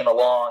competition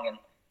along and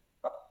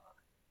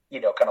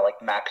kind of like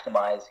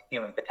maximize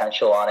human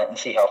potential on it and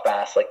see how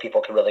fast like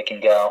people can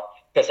go,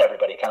 because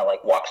everybody kind of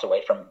like walks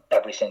away from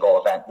every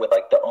single event with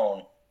like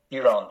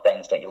your own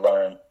things that you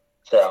learn.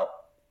 So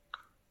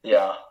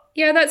yeah,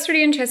 that's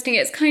really interesting.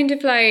 It's kind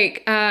of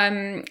like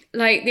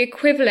the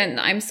equivalent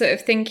that I'm sort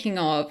of thinking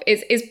of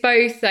is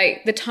both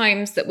like the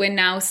times that we're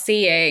now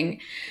seeing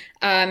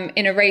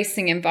in a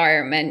racing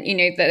environment,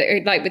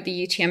 that like with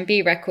the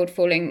UTMB record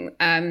falling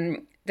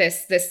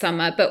this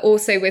summer, but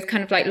also with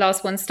kind of like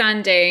last one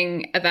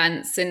standing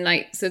events and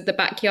like sort of the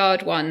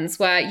backyard ones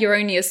where you're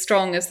only as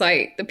strong as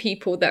like the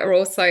people that are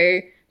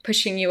also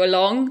pushing you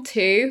along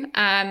too.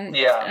 And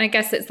I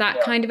guess it's that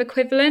kind of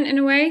equivalent in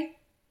a way.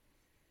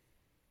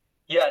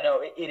 Yeah,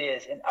 no, it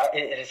is, and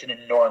it is an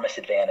enormous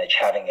advantage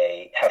having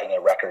a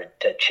record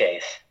to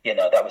chase.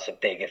 That was a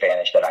big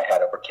advantage that I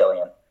had over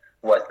Killian,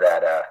 was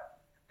that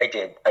I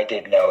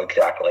did know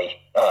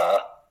exactly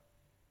how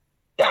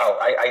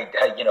I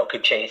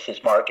could chase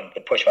his mark and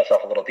could push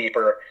myself a little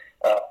deeper.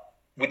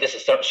 This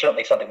is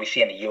certainly something we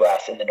see in the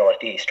U.S. in the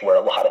Northeast,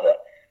 where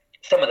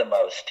some of the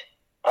most,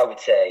 I would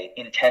say,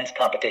 intense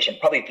competition,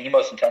 probably the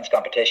most intense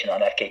competition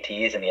on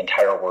FKTs in the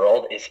entire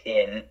world, is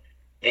in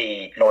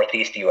the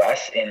Northeast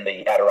U.S., in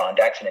the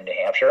Adirondacks and in New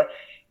Hampshire.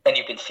 And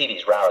you can see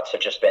these routes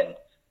have just been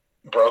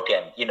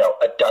broken,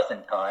 a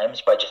dozen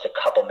times by just a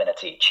couple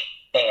minutes each.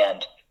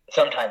 And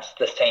sometimes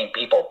the same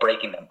people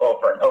breaking them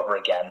over and over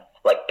again,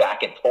 like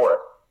back and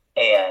forth.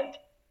 And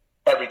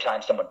every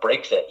time someone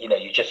breaks it, you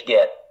just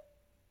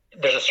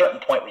there's a certain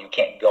point where you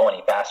can't go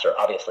any faster,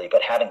 obviously,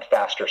 but having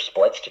faster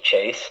splits to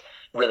chase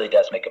really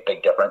does make a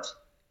big difference.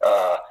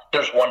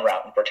 There's one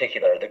route in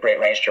particular, the Great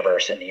Range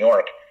Traverse in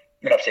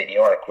upstate New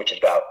York, which is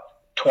about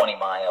 20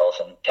 miles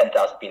and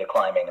 10,000 feet of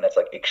climbing, and it's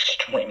like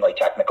extremely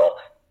technical.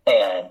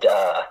 And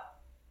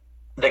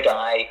the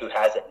guy who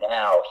has it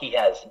now, he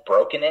has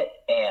broken it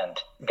and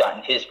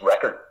gotten his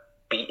record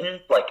beaten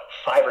like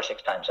 5 or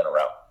 6 times in a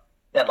row.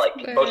 And like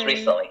most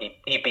recently,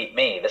 he beat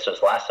me. This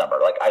was last summer.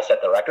 Like I set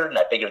the record, and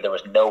I figured there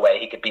was no way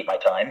he could beat my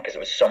time because it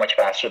was so much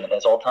faster than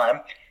his old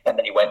time. And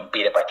then he went and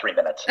beat it by 3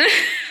 minutes.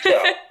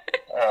 So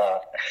a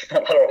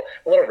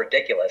little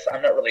ridiculous.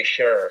 I'm not really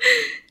sure.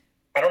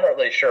 I'm not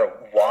really sure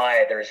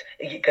why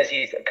because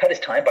he's cut his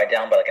time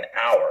down by like an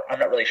hour. I'm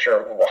not really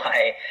sure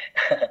why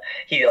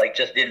he like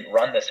just didn't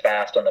run this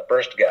fast on the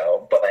first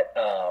go, but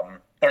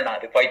or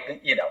not quite.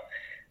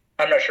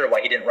 I'm not sure why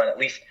he didn't run at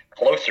least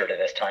closer to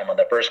this time on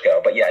the first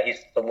go. But yeah, he's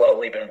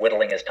slowly been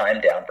whittling his time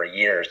down for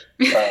years,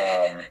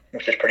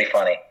 which is pretty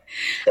funny.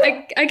 So.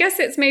 I guess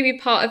it's maybe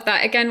part of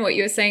that, again, what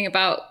you were saying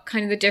about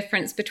kind of the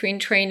difference between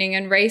training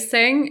and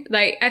racing.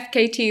 Like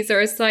FKTs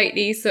are a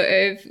slightly sort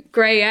of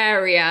grey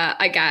area,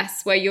 I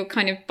guess, where you're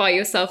kind of by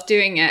yourself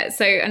doing it.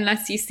 So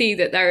unless you see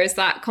that there is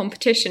that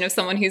competition of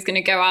someone who's going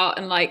to go out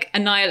and like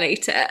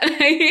annihilate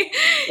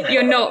it,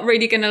 you're not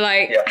really going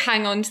to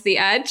hang on to the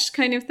edge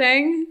kind of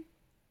thing.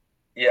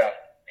 Yeah.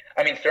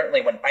 I mean,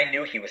 certainly when I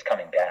knew he was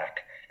coming back,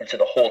 and so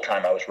the whole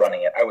time I was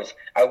running it, I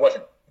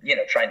wasn't,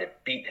 trying to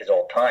beat his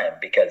old time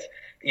because,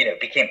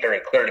 it became very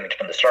clear to me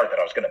from the start that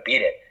I was going to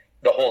beat it.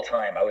 The whole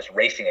time I was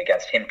racing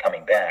against him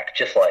coming back,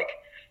 just like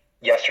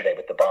yesterday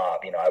with the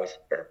Bob,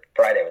 or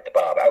Friday with the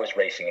Bob, I was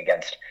racing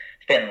against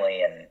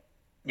Finley and,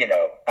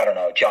 I don't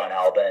know, John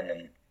Albin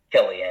and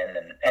Killian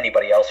and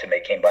anybody else who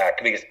came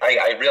back, because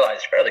I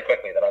realized fairly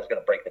quickly that I was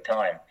going to break the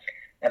time.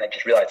 And I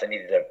just realized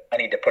I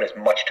need to put as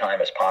much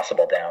time as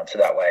possible down, so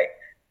that way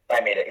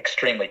I made it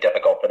extremely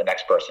difficult for the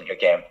next person who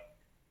came.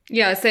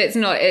 Yeah, so it's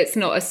not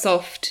a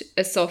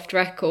soft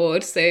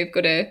record. So they've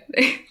got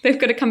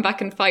to come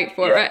back and fight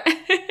for it.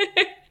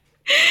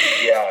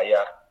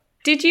 Yeah.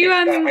 Did you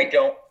I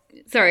don't.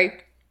 Sorry.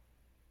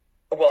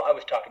 Well, I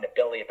was talking to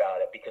Billy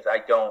about it because I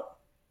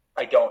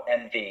don't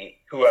envy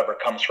whoever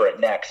comes for it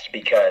next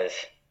because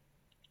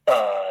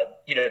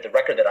the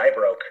record that I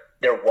broke,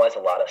 there was a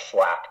lot of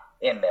slack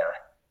in there.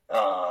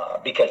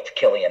 Because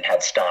Killian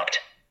had stopped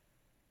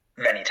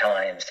many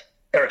times,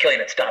 or Killian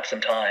had stopped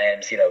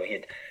sometimes, he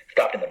had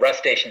stopped in the rest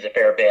stations a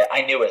fair bit.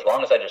 I knew as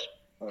long as I just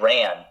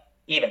ran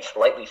even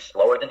slightly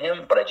slower than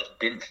him, but I just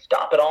didn't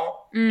stop at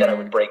all, that I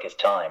would break his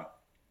time.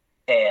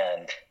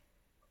 And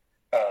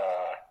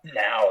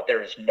now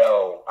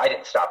I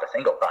didn't stop a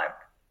single time.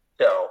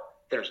 So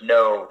there's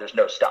no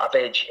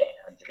stoppage.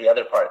 And the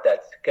other part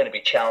that's going to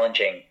be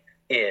challenging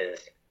is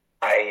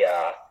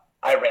I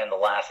ran the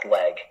last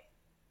leg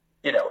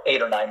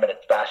 8 or 9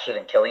 minutes faster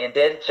than Killian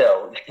did.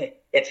 So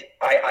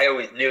I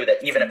always knew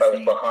that even if I was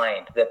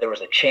behind, that there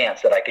was a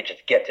chance that I could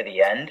just get to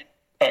the end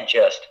and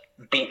just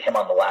beat him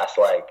on the last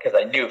leg, because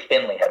I knew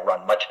Finley had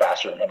run much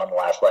faster than him on the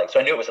last leg. So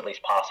I knew it was at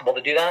least possible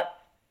to do that.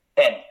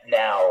 And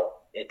now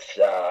it's,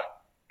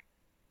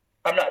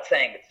 I'm not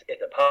saying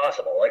it's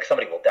impossible. Like,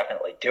 somebody will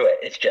definitely do it.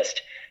 It's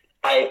just,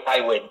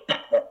 I would,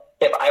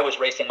 if I was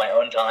racing my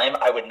own time,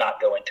 I would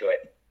not go into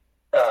it.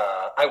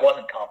 I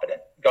wasn't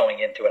confident going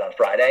into it on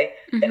Friday,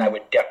 and I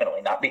would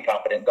definitely not be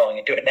confident going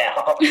into it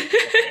now,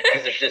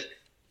 because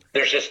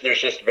there's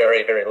just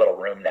very, very little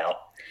room now.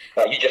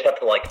 You just have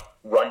to like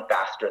run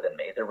faster than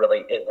me.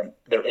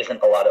 There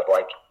isn't a lot of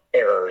like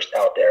errors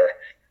out there.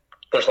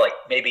 There's like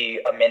maybe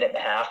a minute and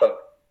a half of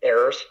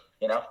errors,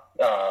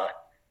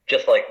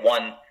 just like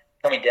one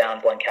coming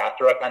down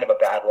Blencathra, kind of a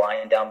bad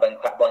line down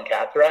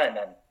Blencathra, and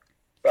then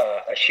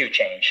a shoe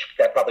change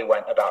that probably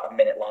went about a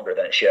minute longer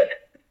than it should.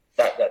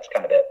 That's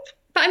kind of it.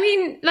 But I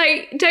mean,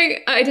 like,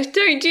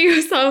 don't do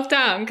yourself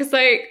down, because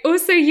like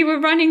also you were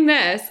running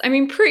this, I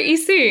mean, pretty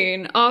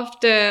soon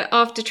after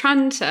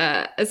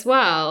Tranta as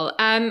well.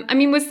 I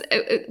mean,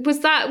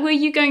 were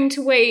you going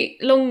to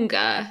wait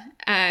longer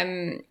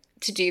to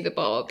do the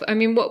Bob? I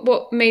mean,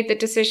 what made the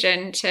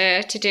decision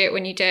to do it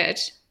when you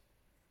did?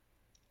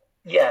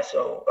 Yeah,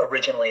 so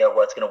originally I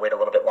was going to wait a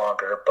little bit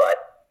longer, but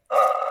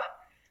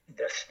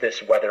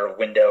this weather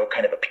window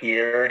kind of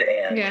appeared,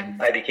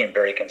 and I became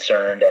very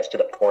concerned as to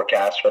the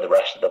forecast for the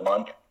rest of the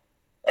month.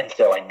 And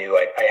so I knew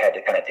I had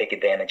to kind of take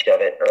advantage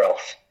of it, or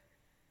else,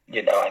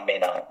 I may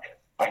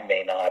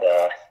not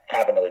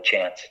have another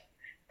chance.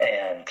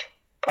 And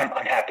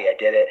I'm happy I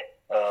did it,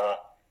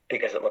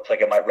 because it looks like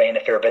it might rain a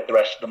fair bit the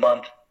rest of the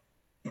month.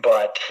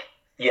 But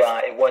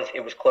yeah, it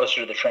was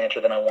closer to the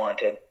transfer than I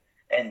wanted.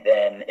 And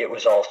then it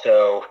was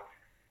also,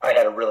 I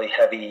had a really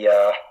heavy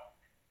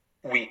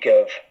week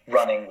of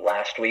running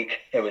last week.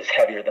 It was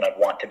heavier than I'd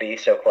want to be,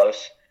 so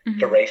close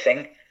to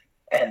racing.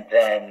 And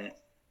then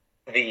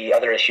the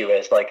other issue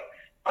is, like,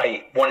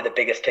 one of the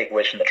biggest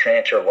takeaways from the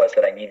transfer was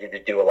that I needed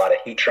to do a lot of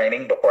heat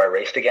training before I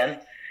raced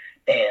again.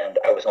 And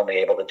I was only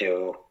able to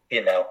do,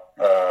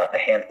 a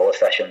handful of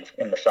sessions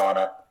in the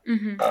sauna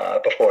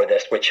before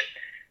this, which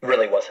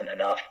really wasn't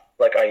enough.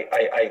 Like,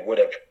 I would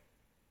have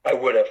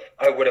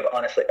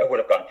honestly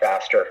gone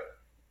faster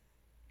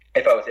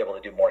if I was able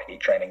to do more heat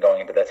training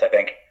going into this, I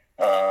think.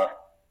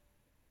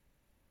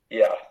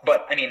 Yeah,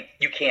 but I mean,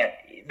 you can't,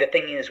 the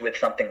thing is with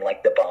something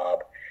like the Bob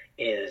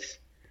is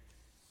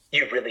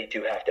you really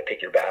do have to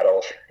pick your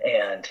battles.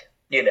 And,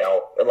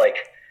 like,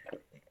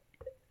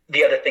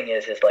 the other thing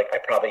is like, I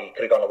probably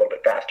could have gone a little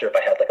bit faster if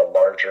I had like a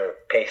larger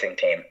pacing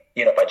team,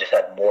 if I just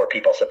had more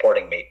people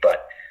supporting me.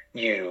 But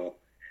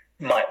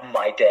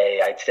my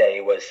day, I'd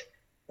say, was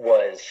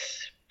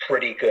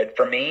pretty good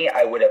for me.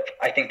 I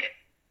think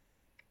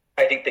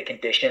the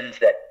conditions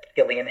that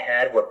Killian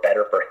had were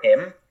better for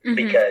him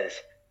because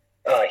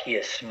he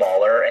is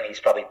smaller and he's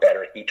probably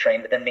better heat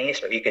trained than me,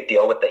 so he could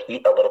deal with the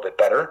heat a little bit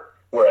better.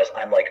 Whereas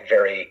I'm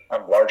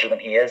larger than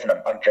he is, and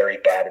I'm very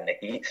bad in the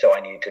heat, so I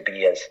need to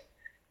be as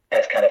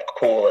kind of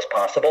cool as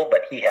possible.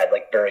 But he had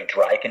like very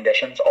dry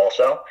conditions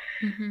also.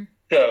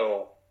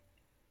 So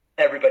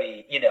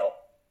everybody,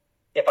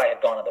 if I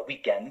had gone on the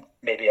weekend,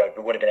 maybe I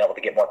would have been able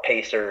to get more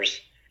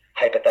pacers.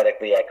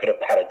 Hypothetically, I could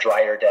have had a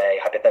drier day.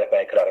 Hypothetically,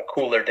 I could have a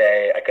cooler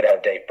day. I could have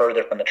a day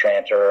further from the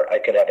transfer. I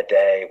could have a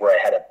day where I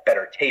had a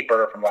better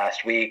taper from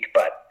last week.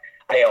 But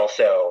I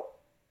also,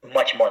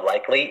 much more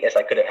likely, is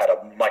I could have had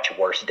a much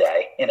worse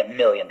day in a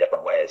million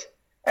different ways.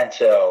 And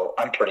so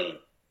I'm pretty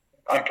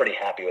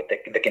happy with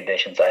the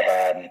conditions I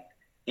had. And,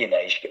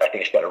 I think you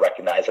just got to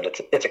recognize that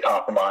it's a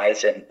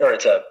compromise, or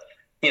it's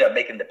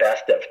making the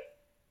best of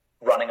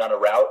running on a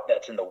route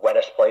that's in the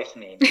wettest place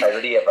in the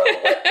entirety of a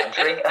wet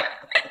country.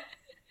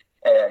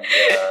 And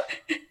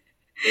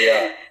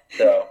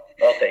so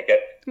I'll take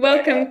it.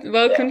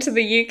 Welcome to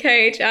the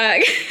UK,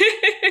 Jack.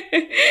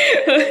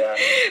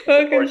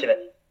 Welcome.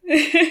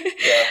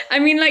 Yeah. I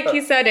mean, like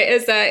you said,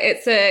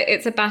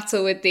 it's a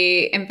battle with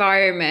the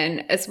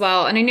environment as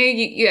well. And I know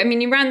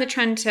you ran the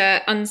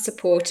Trenta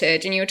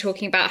unsupported, and you were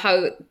talking about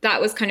how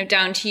that was kind of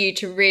down to you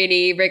to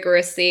really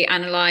rigorously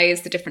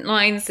analyze the different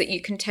lines that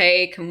you can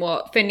take and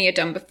what Finley had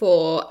done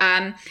before.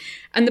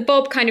 And the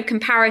Bob kind of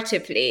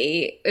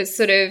comparatively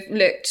sort of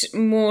looked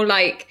more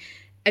like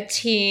a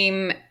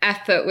team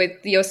effort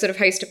with your sort of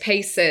host of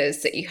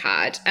pacers that you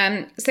had.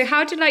 So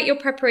how did your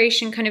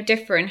preparation kind of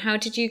differ, and how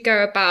did you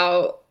go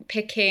about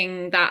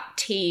picking that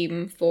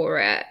team for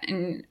it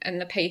and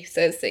the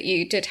pacers that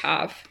you did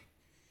have?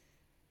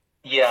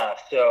 Yeah,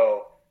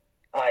 so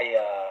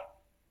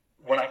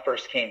when I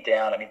first came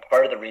down,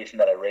 part of the reason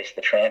that I raced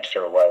the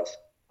transfer was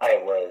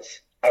I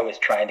was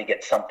trying to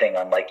get something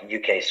on like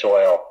UK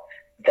soil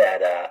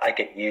that I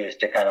could use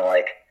to kind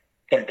of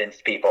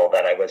convince people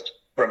that I was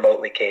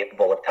remotely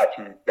capable of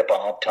touching the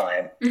bob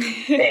time.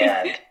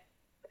 And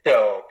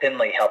so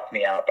Finley helped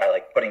me out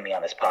by putting me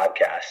on his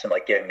podcast and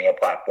giving me a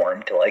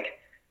platform to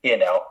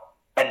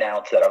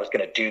announce that I was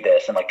going to do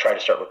this and try to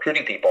start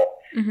recruiting people.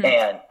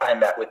 And I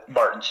met with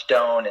Martin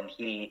Stone, and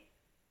he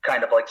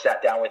kind of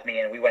sat down with me,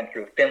 and we went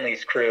through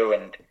Finley's crew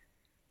and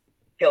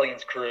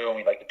Killian's crew, and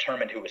we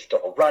determined who was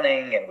still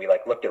running, and we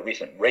looked at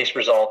recent race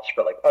results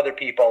for other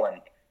people,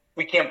 and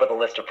we came up with a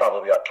list of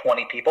probably about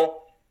 20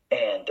 people.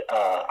 And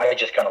I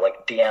just kind of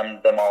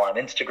DM'd them all on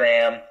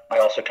Instagram. I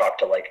also talked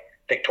to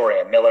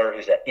Victoria Miller,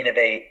 who's at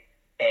Innovate,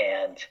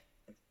 and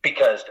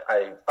because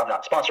I'm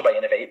not sponsored by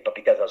Innovate, but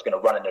because I was going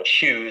to run in those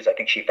shoes, I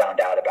think she found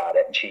out about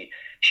it, and she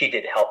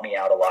did help me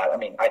out a lot.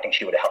 I think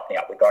she would have helped me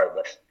out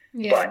regardless.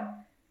 Yeah.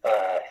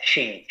 But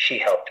she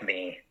helped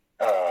me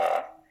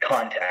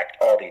contact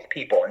all these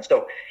people. And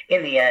so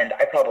in the end,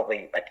 I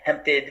probably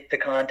attempted to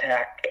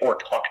contact or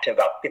talk to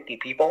about 50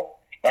 people,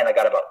 and I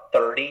got about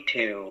 30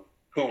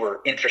 who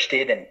were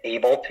interested and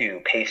able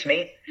to pace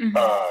me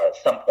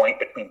some point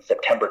between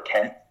September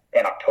 10th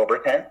and October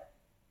 10th.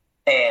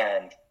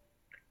 And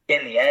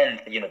in the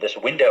end, this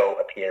window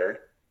appeared,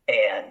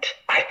 and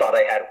I thought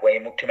I had way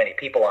too many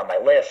people on my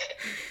list.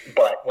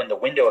 But when the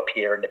window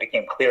appeared and it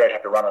became clear I'd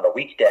have to run on a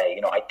weekday,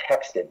 I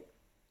texted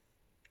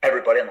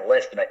everybody on the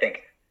list, and I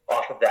think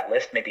off of that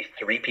list, maybe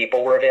 3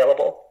 people were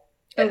available.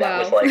 And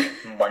that was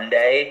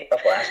Monday of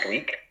last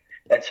week.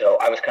 And so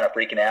I was kind of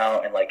freaking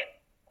out, and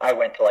I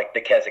went to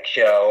the Keswick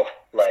show,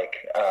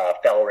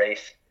 fell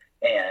race,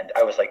 and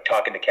I was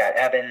talking to Kat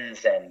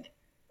Evans, and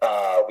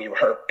we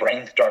were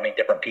brainstorming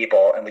different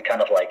people, and we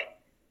kind of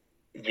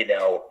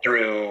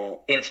through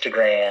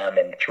Instagram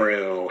and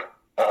through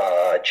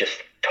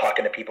just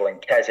talking to people in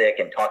Keswick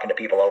and talking to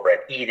people over at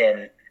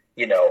Eden,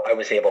 I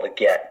was able to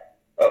get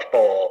a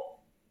full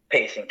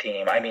pacing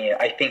team.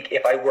 I think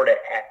if I were to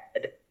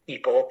add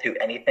people to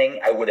anything,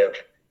 it would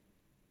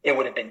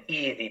have been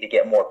easy to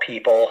get more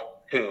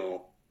people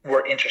who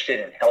were interested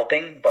in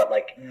helping, but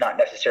not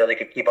necessarily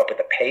could keep up with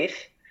the pace,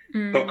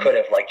 who could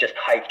have just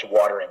hiked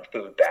water and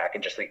food back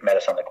and just met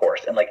us on the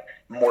course. And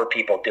more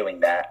people doing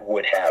that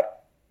would have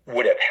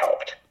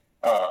helped.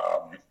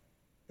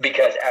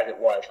 Because as it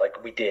was,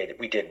 we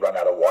did run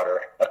out of water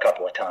a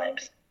couple of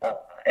times.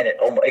 And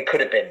it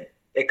could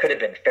have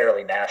been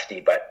fairly nasty,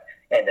 but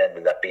it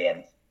ended up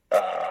being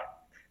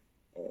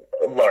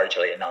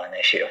largely a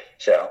non-issue.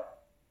 So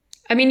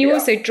you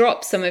also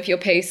dropped some of your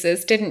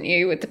paces, didn't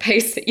you, with the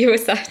pace that you were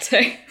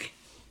setting?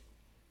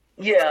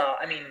 Yeah,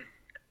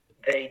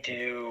 they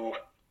do,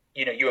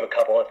 you have a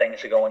couple of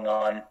things going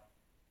on.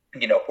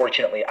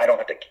 Fortunately, I don't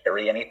have to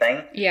carry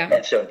anything. Yeah.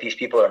 And so these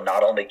people are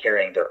not only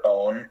carrying their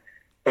own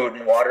food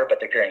and water, but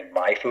they're carrying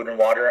my food and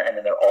water. And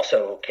then they're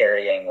also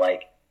carrying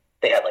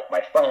they had like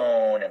my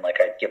phone, and like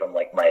I'd give them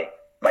like my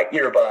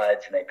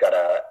earbuds, and they've got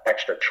a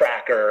extra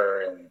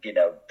tracker, and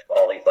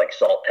all these like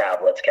salt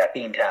tablets,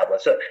 caffeine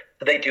tablets. So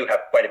they do have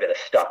quite a bit of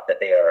stuff that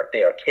they are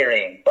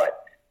carrying.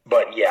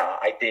 But yeah,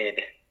 I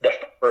did the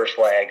first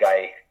leg.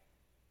 I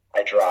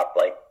dropped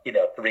like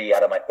 3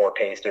 out of my 4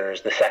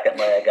 pacers. The second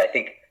leg, I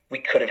think we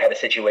could have had a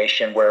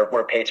situation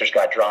where pacers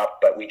got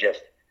dropped, but we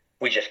just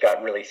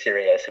got really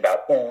serious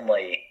about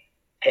only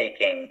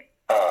taking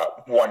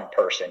one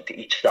person to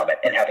each summit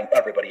and having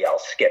everybody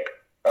else skip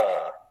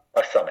a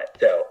summit.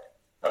 So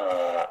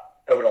I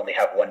would only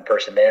have one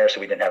person there,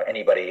 so we didn't have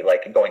anybody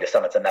like going to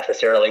summits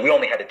unnecessarily. We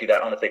only had to do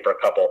that honestly for a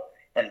couple,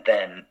 and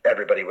then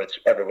everybody was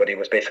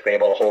basically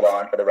able to hold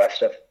on for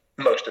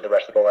most of the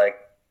rest of the leg.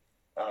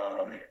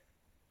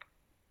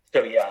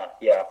 So yeah,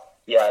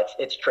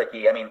 it's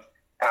tricky. I mean,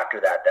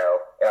 after that though,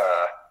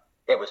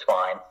 it was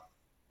fine.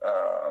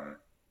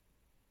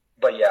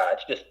 But yeah,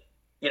 it's just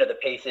the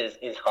pace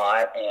is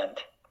hot, and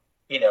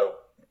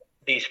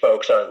these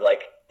folks are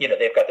like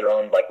they've got their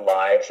own like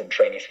lives and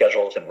training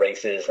schedules and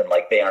races, and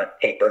like they aren't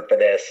papered for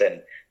this,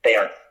 and they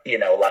aren't a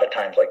lot of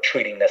times like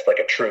treating this like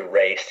a true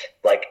race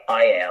like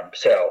I am.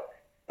 So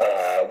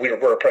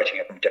we're approaching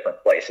it from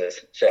different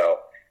places. So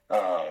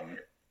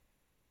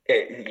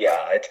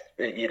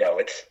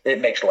it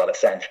makes a lot of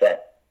sense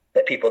that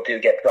people do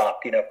get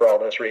dropped for all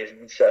those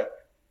reasons. So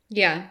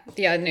yeah,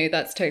 no,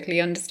 that's totally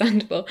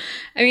understandable.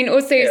 I mean,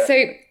 also,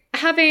 so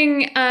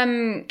having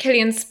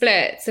Kilian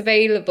splits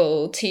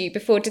available to you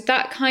before, did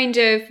that kind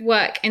of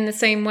work in the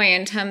same way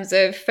in terms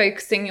of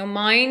focusing your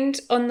mind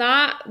on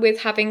that with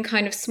having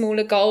kind of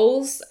smaller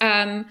goals?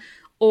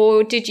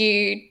 Or did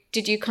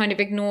you kind of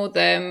ignore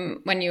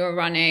them when you were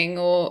running,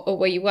 or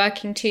were you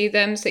working to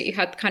them so that you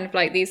had kind of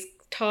like these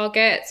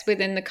targets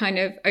within the kind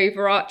of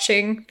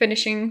overarching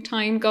finishing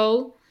time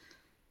goal?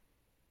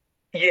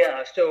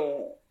 Yeah,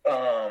 so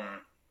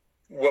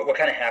what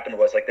kind of happened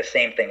was like the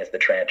same thing as the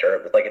Tranter.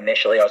 It was like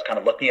initially I was kind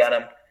of looking at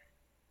him,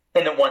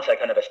 and then once I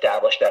kind of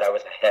established that I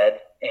was ahead,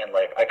 and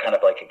like I kind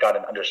of like got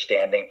an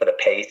understanding for the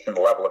pace and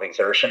the level of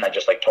exertion, I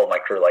just like told my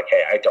crew like,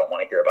 hey, I don't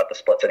want to hear about the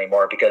splits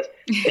anymore, because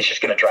it's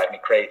just going to drive me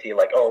crazy.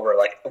 Like, oh,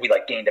 we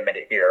gained a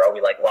minute here. Oh,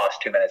 we like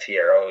lost 2 minutes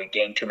here. Oh, we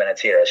gained 2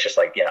 minutes here. It's just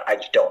like, I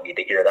just don't need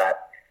to hear that.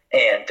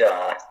 And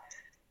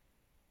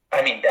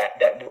I mean that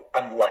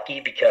I'm lucky,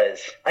 because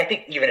I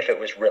think even if it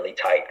was really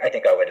tight, I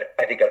think I would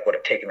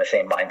have taken the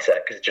same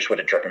mindset, because it just would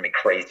have driven me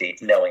crazy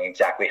knowing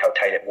exactly how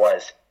tight it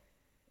was.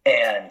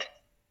 And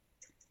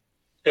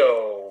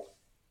so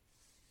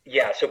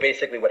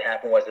basically what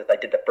happened was I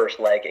did the first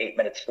leg 8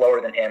 minutes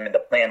slower than him, and the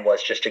plan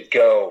was just to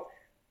do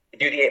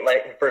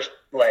the first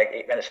leg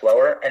 8 minutes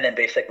slower, and then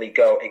basically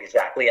go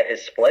exactly at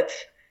his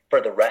splits for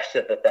the rest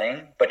of the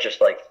thing, but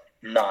just like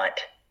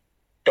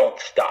don't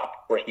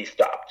stop where he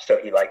stopped. So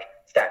he like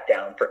sat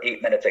down for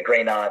 8 minutes at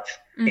Grey Knots.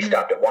 Mm-hmm. He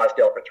stopped at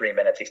Wasdale for 3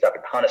 minutes. He stopped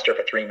at Honister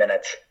for 3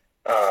 minutes.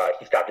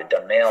 He stopped at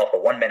Dunmail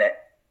for 1 minute.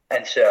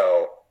 And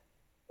so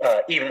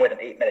even with an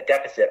 8 minute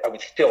deficit, I would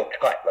still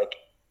cut like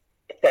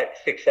that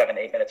 6, 7,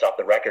 8 minutes off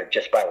the record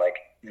just by like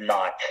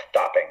not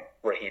stopping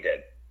where he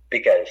did,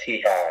 because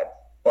he had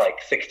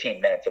like 16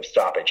 minutes of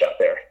stoppage out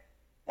there.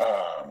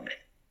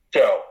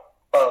 So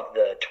of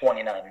the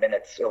 29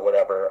 minutes or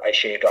whatever I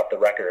shaved off the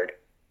record,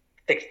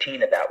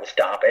 16 of that was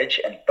stoppage,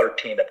 and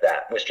 13 of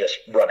that was just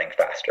running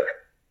faster.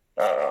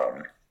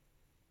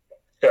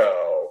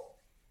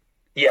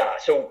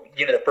 So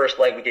the first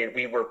leg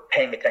we were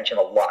paying attention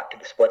a lot to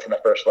the splits in the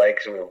first leg,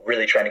 because we were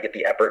really trying to get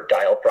the effort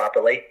dialed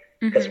properly,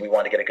 because we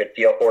wanted to get a good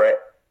feel for it.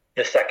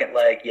 The second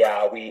leg,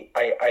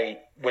 I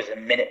was a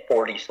minute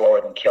 40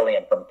 slower than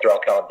Kilian from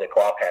Threlkeld to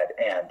Klophead,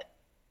 and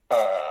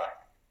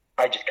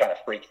I just kind of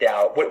freaked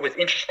out. What was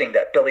interesting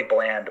that Billy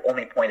Bland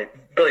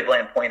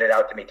pointed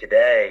out to me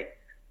today,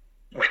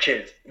 which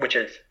is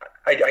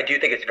I do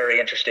think it's very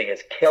interesting,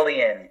 is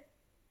Kilian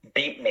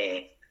beat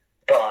me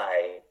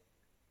by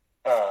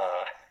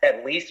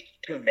at least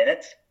 2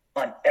 minutes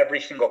on every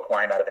single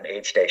climb out of an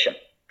aid station.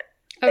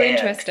 Oh, and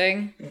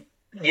interesting.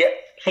 Yeah,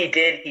 he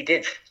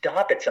did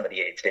stop at some of the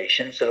aid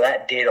stations, so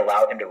that did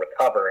allow him to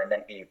recover, and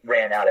then he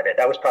ran out of it.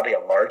 That was probably a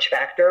large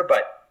factor,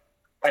 but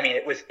I mean,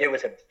 it was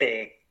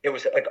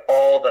like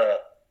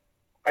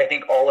I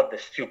think all of the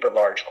super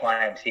large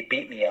climbs he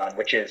beat me on,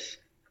 which is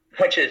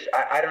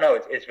I don't know,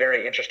 it's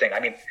very interesting. I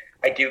mean,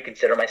 I do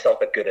consider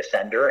myself a good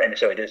ascender, and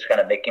so it is kind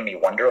of making me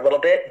wonder a little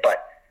bit,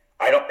 but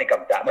I don't think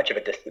I'm that much of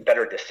a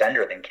better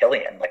descender than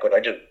Kilian. Like, was I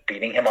just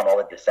beating him on all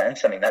the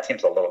descents? I mean, that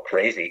seems a little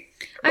crazy.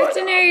 I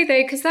don't know,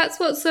 though, because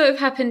that's what sort of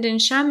happened in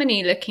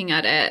Chamonix, looking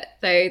at it,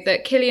 though,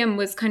 that Kilian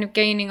was kind of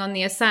gaining on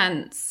the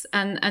ascents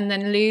and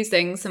then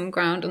losing some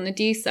ground on the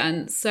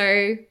descents.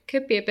 So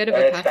could be a bit of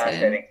a pattern.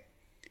 Fascinating.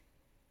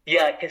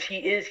 Yeah, because he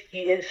is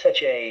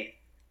such a...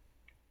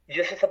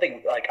 This is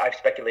something like I've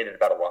speculated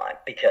about a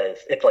lot, because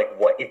it's like,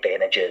 what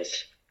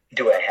advantages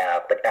do I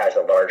have like as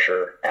a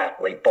larger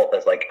athlete, both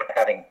as like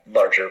having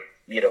larger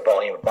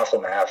volume of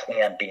muscle mass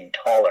and being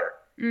taller?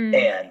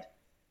 And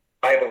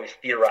I've always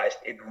theorized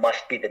it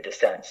must be the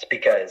descents,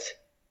 because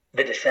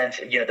the descents,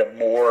 the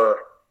more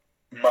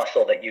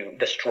muscle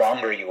the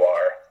stronger you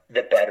are,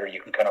 the better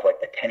you can kind of like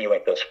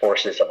attenuate those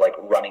forces of like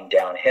running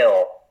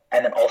downhill.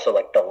 And then also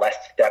like the less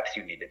steps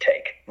you need to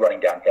take running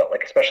downhill,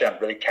 like especially on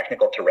really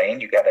technical terrain,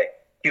 you have a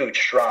huge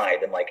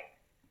stride. And like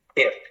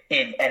if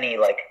in any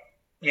like,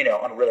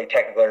 on a really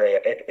technical area,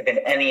 if in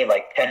any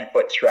like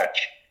 10-foot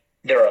stretch,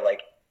 there are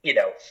like,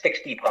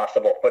 60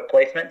 possible foot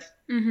placements,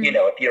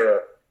 if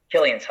you're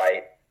Killian's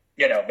height,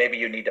 maybe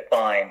you need to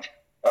find,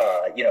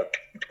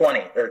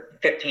 20 or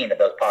 15 of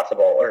those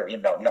possible, or,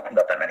 not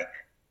that many.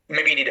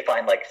 Maybe you need to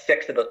find like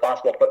 6 of those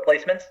possible foot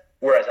placements,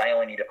 whereas I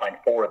only need to find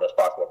 4 of those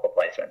possible foot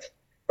placements,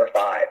 or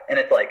 5. And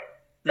it's like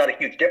not a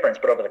huge difference,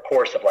 but over the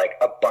course of like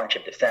a bunch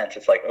of descents,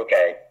 it's like,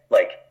 okay,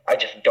 like I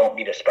just don't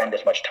need to spend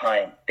as much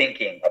time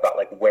thinking about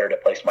like where to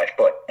place my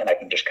foot, and I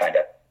can just kind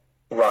of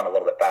run a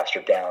little bit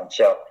faster down.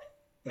 So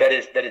that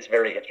is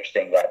very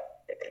interesting that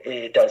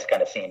it does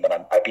kind of seem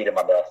that I beat him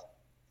on the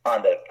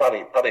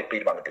probably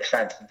beat him on the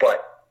descents,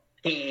 but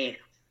and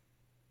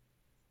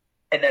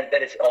then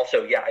that is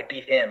also, I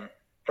beat him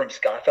from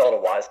Scottsdale to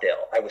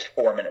Wasdale. I was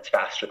 4 minutes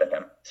faster than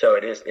him. So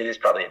it is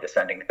probably a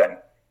descending thing.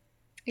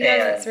 Yeah,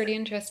 that's really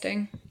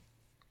interesting.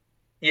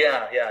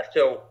 Yeah.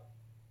 So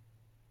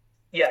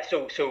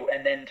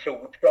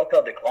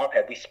Trailcode to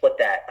Clophead, we split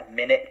that 1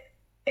 minute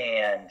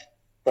and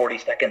 40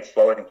 seconds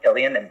slower than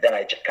Killian, and then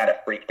I just kind of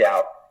freaked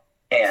out.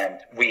 And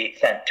we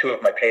sent 2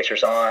 of my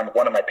pacers on.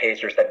 One of my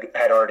pacers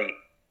had already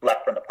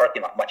left from the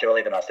parking lot much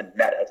earlier than us and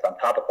met us on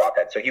top of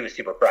Clophead. So he was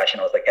super fresh, and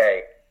I was like,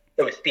 hey,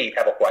 it was Steve,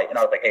 Hebblethwaite, and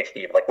I was like, hey,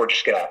 Steve, like, we're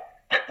just gonna,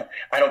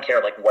 I don't care,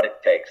 like, what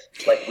it takes.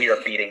 Like, we are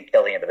beating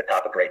Killian to the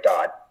top of Great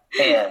Dodd.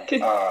 And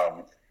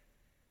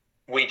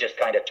we just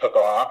kind of took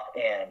off,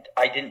 and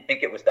I didn't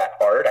think it was that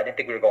hard. I didn't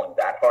think we were going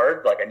that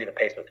hard. Like, I knew the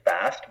pace was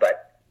fast,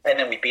 and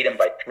then we beat him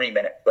by 3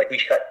 minutes. Like, we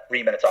cut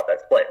 3 minutes off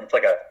that split. And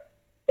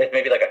it's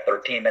maybe like a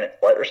 13-minute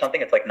split or something.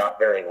 It's like not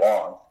very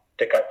long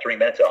to cut 3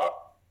 minutes off.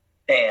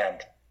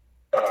 And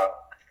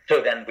so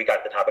then we got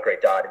to the top of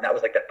Great Dodd, and that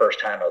was like the first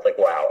time I was like,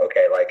 wow,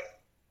 okay, like,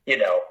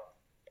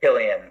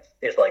 Killian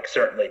is like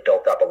certainly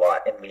built up a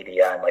lot in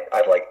media, and like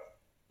I've like,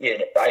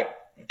 I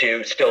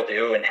still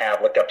do and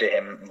have looked up to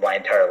him my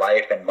entire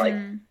life, and like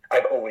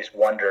I've always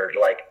wondered,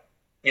 like,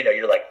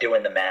 you're like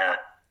doing the math,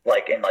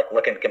 like, and like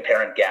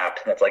comparing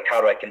gaps, and it's like,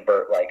 how do I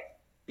convert like,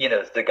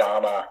 the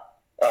Zagama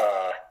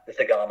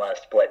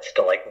splits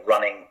to like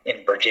running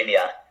in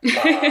Virginia, and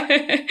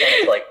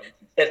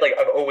it's like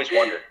I've always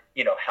wondered,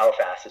 how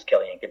fast is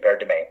Killian compared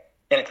to me,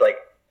 and it's like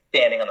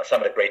standing on the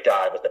summit of Great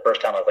Dodd was the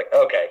first time I was like,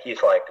 okay, he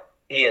is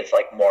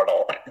like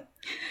mortal.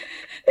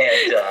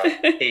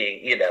 And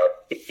he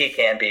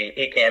can be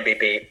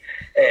beat.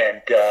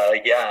 And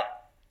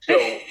so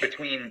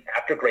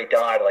after Great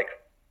Dodd, like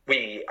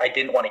I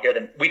didn't want to hear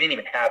them. We didn't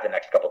even have the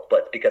next couple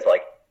splits because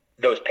like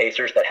those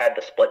pacers that had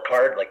the split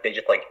card, like they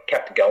just like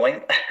kept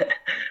going.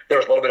 There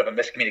was a little bit of a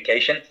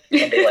miscommunication,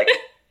 and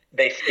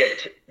they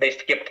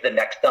skipped the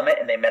next summit,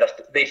 and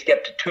they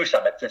skipped 2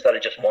 summits instead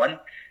of just 1.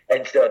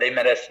 And so they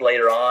met us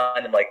later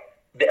on, and like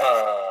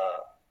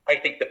I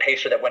think the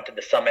pacer that went to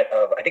the summit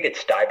of, I think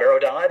it's Stybarrow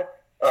Dodd,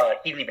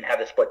 he didn't even have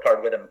the split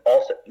card with him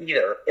also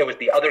either. It was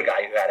the other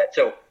guy who had it.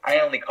 So I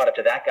only caught up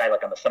to that guy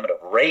like on the summit of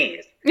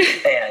Rays.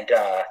 And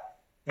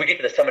we get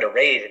to the summit of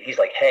Rays, and he's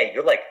like, hey,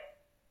 you're like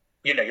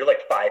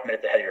 5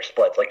 minutes ahead of your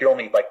splits. Like you're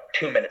only like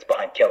 2 minutes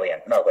behind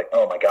Killian. And I was like,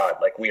 oh my God,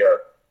 like we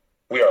are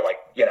like,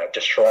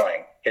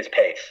 destroying his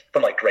pace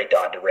from like Great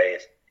Dodd to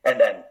Rays. And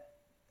then,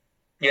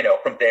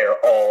 from there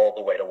all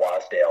the way to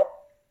Wasdale,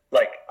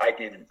 like I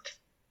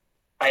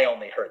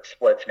only heard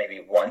splits maybe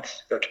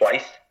once or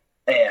twice.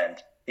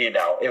 And,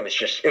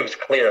 it was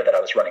clear that I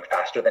was running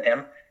faster than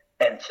him.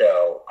 And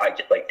so I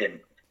just like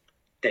didn't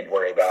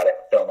worry about it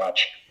so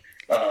much.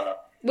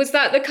 Was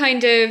that the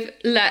kind of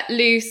let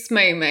loose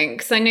moment?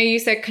 Because I know you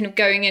said kind of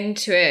going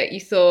into it, you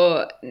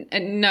thought,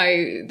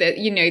 no, that,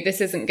 this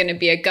isn't going to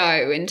be a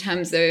go in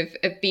terms of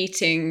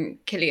beating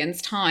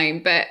Killian's time.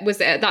 But was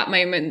it at that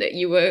moment that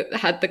you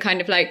had the kind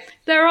of like,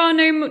 there are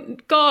no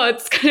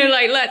gods, kind of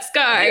like, let's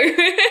go? Yeah,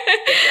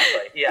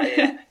 exactly.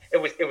 Yeah. It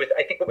was,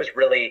 I think it was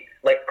really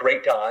like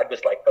Great Dodd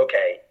was like,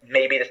 okay,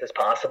 maybe this is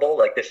possible.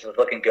 Like this is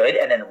looking good.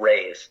 And then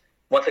Rays.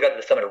 Once I got to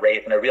the summit of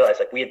Rays, and I realized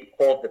like we had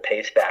pulled the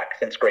pace back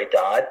since Great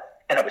Dodd,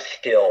 and I was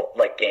still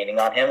like gaining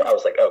on him. I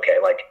was like, okay,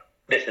 like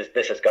this is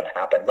going to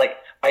happen. Like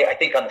I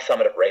think on the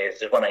summit of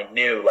Rays is when I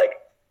knew, like,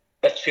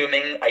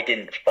 assuming I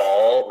didn't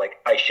fall, like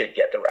I should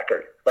get the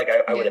record. Like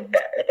I would have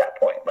bet at that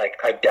point, like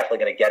I'm definitely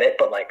going to get it,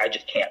 but like I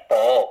just can't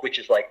fall, which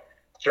is like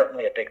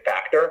certainly a big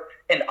factor.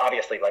 And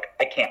obviously, like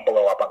I can't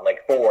blow up on leg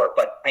 4,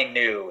 but I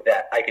knew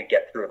that I could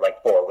get through leg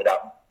 4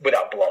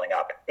 without blowing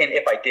up. And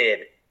if I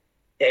did,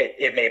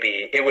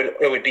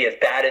 it would be as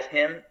bad as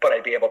him, but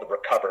I'd be able to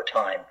recover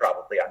time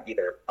probably on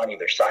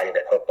either side of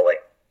it, hopefully.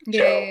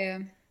 Yeah.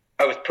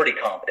 I was pretty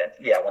confident.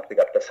 Yeah, once we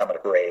got to the summit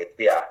of Rays.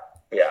 Yeah.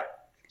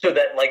 So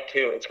that leg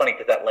 2, it's funny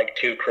because that leg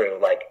 2 crew,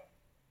 like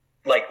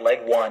leg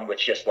 1 was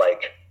just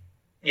like,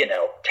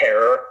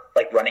 terror,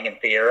 like running in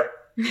fear.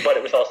 But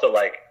it was also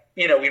like,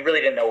 we really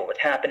didn't know what was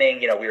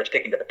happening. We were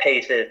sticking to the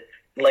paces.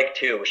 Leg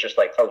 2 was just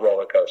like a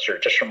roller coaster,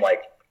 just from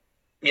like,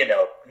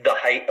 the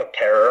height of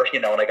terror,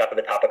 when I got to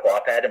the top of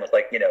Quaphead and was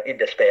like, in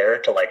despair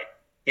to like,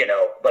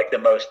 like the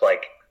most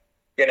like,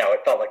 it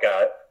felt like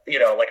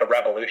like a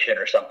revolution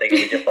or something. And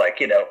we just like,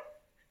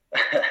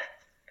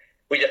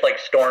 we just like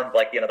stormed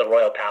like, the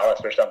Royal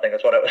Palace or something.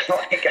 That's what it was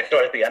like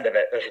towards the end of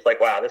it. It was just like,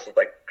 wow, this is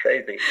like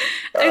crazy.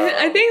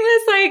 I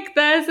think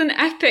there's an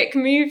epic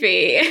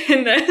movie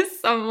in there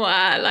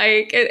somewhere.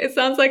 Like it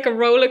sounds like a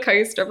roller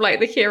coaster of like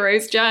the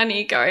hero's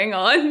journey going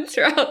on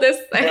throughout this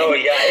thing. No,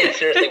 yeah, it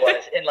seriously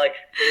was. And like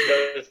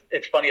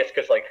it's funny, it's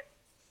because like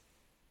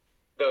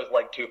those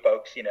like two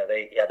folks,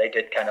 they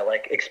did kind of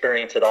like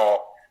experience it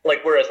all. Like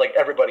whereas like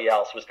everybody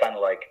else was kind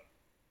of like,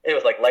 it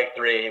was like leg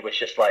 3 was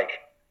just like,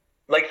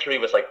 leg 3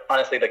 was like,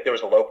 honestly, like there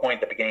was a low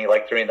point at the beginning of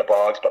leg 3 in the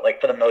bogs, but like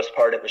for the most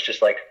part, it was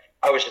just like,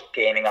 I was just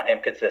gaining on him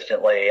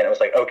consistently. And it was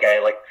like, okay,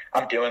 like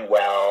I'm doing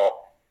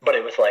well, but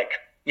it was like,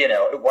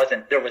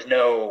 there was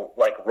no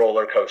like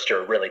roller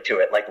coaster really to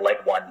it. Like leg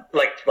 1,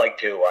 like leg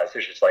 2 was, it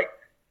was just like,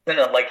 and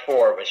then leg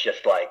 4 was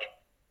just like,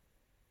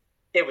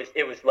 it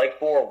was leg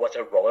 4 was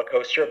a roller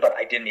coaster, but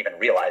I didn't even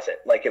realize it.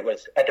 Like it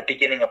was at the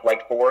beginning of leg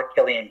 4,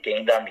 Killian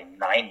gained on me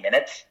 9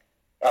 minutes.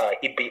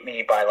 He beat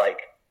me by like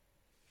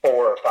 4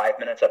 or 5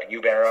 minutes up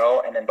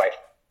U-Barrow, and then by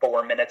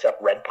 4 minutes up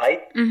Red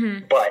Pipe.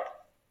 Mm-hmm. But,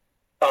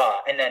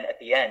 and then at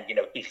the end,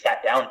 he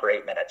sat down for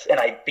 8 minutes, and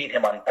I beat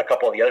him on a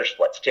couple of the other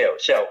splits too.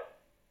 So,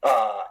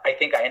 I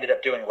think I ended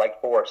up doing leg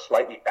 4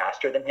 slightly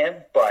faster than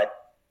him, but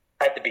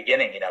at the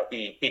beginning,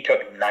 he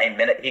took 9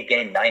 minutes, he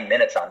gained 9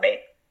 minutes on me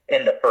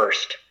in the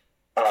first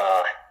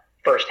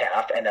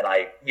half, and then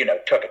I,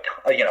 took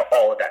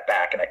all of that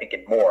back, and I think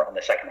in more on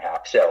the second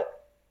half. So,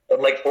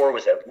 leg 4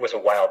 was a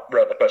wild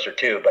roller coaster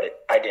too,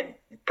 but I didn't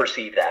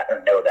perceive that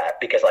or know that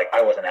because like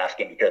I wasn't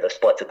asking to hear the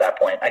splits at that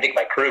point. I think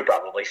my crew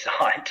probably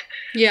saw it.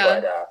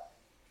 Yeah.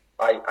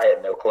 But I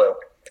had no clue.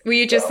 Were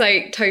you just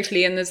like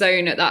totally in the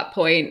zone at that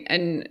point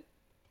and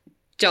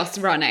just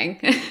running?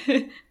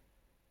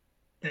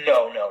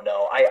 No.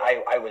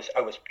 I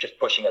was just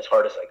pushing as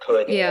hard as I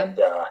could. Yeah. And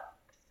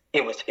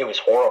it was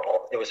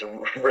horrible. It was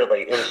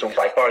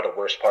by far the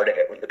worst part of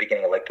it was the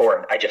beginning of leg 4,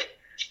 and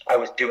I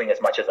was doing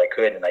as much as I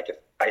could, and I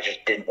just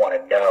didn't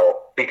want to know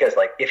because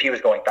like if he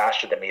was going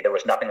faster than me, there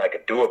was nothing I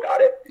could do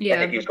about it. Yeah.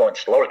 And if he was going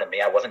slower than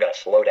me, I wasn't going to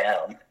slow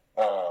down.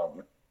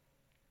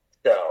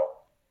 So.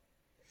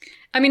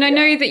 I mean, I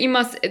know that you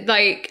must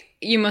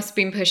have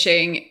been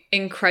pushing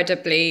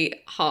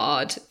incredibly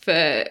hard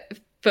for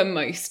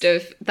most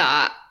of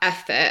that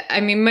effort.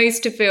 I mean,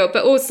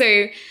 but also,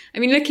 I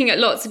mean, looking at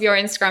lots of your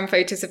Instagram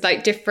photos of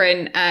like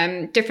different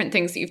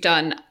things that you've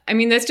done. I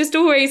mean, there's just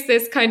always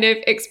this kind of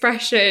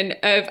expression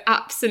of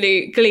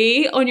absolute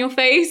glee on your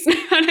face,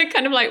 and I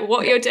kind of like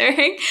what you're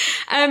doing.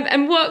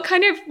 And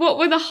what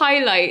were the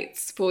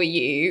highlights for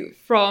you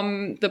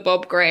from the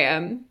Bob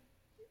Graham?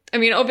 I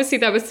mean, obviously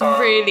there was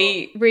some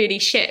really, really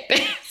shit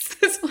bits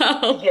as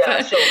well.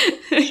 Yeah.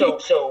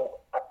 So.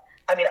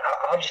 I mean,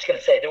 I'm just going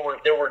to say there were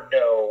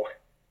no,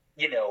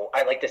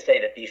 I like to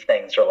say that these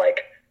things are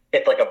like,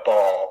 it's like a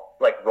ball,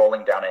 like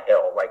rolling down a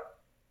hill, like,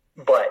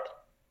 but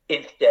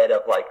instead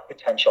of like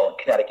potential and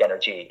kinetic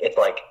energy, it's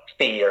like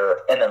fear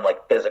and then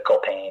like physical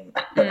pain.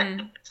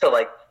 So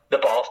like the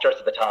ball starts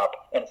at the top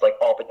and it's like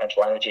all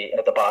potential energy. And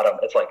at the bottom,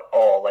 it's like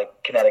all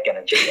like kinetic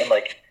energy. And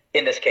like,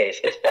 in this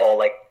case, it's all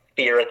like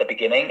fear at the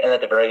beginning. And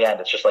at the very end,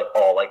 it's just like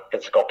all like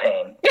physical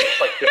pain.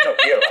 It's like, there's no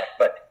fear left,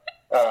 but,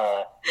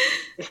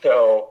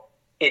 so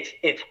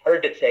it's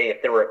hard to say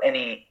if there were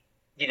any,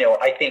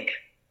 I think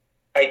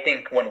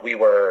when we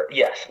were,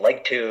 yes,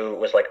 leg 2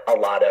 was like a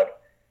lot of,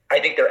 I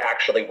think there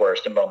actually were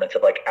some moments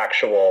of like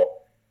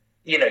actual,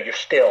 you're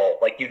still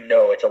like,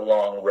 it's a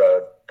long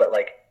road, but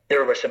like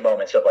there were some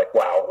moments of like,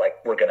 wow, like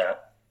we're gonna,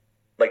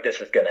 like this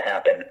is gonna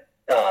happen,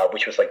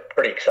 which was like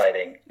pretty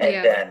exciting.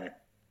 And then,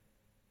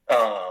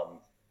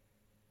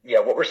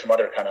 what were some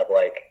other kind of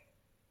like,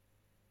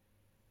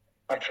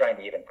 I'm trying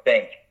to even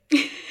think.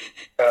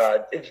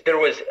 There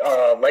was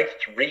leg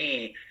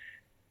 3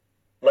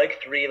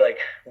 like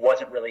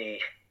wasn't really,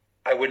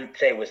 I wouldn't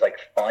say it was like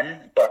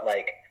fun, but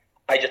like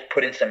I just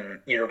put in some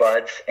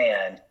earbuds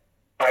and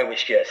I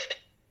was just,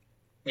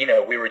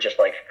 we were just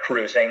like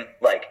cruising.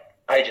 Like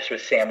I just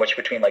was sandwiched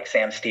between like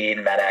Sam Steed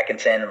and Matt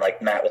Atkinson, and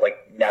like Matt was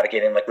like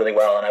navigating like really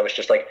well, and I was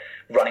just like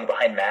running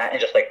behind Matt and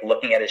just like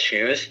looking at his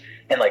shoes,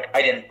 and like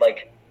I didn't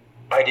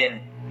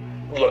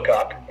look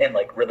up and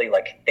like really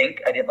like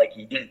think. I didn't like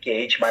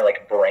engage my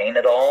like brain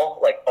at all,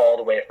 like all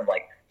the way from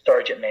like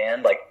Sergeant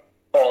Man like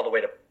all the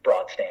way to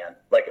broad stand.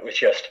 Like it was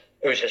just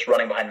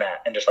running behind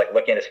Matt and just like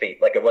looking at his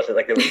feet. Like it wasn't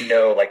like there was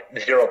no like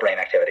zero brain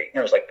activity. And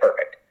it was like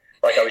perfect.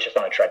 Like I was just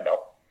on a treadmill.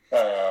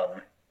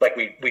 Like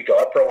we'd go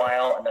up for a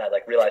while, and then I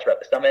like realized we're at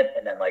the summit,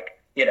 and then like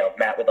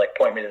Matt would like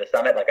point me to the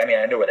summit. Like I mean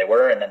I knew where they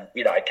were, and then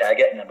I'd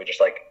tag it, and then we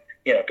just like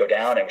go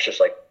down. It was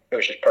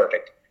just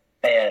perfect.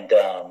 And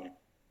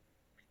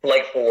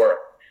leg 4,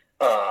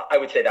 I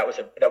would say that was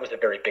a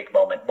very big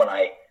moment when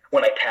I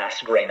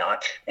passed Gray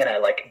Knot and I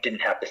like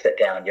didn't have to sit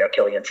down.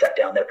 Killian sat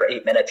down there for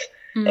 8 minutes,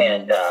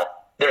 and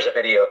there's a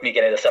video of me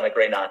getting to the summit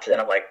Gray Knots, and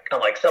I'm like,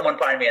 someone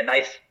find me a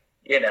nice,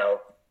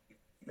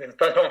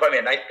 someone find me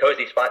a nice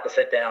cozy spot to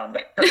sit down.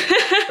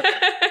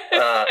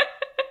 uh,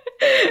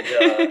 and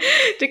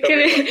so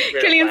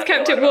Killian's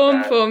kept it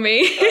warm for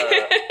me.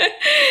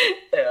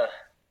 Yeah,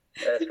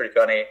 that's pretty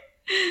funny.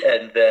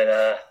 And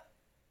then,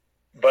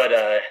 but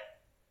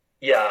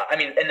yeah, I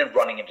mean, and then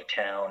running into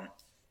town,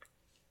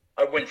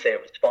 I wouldn't say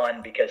it was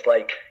fun because,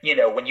 like,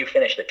 when you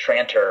finish the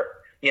Tranter,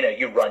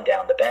 you run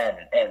down the bend,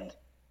 and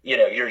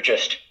you're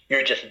just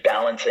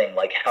balancing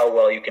like how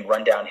well you can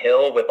run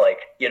downhill with, like,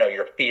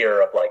 your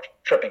fear of like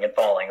tripping and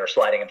falling or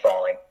sliding and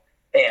falling,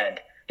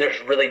 and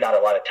there's really not a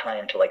lot of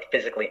time to like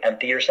physically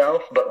empty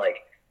yourself. But like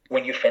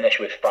when you finish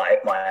with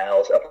 5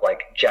 miles of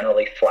like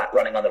generally flat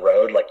running on the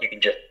road, like you can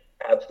just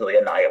absolutely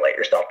annihilate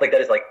yourself. Like that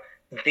is like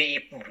the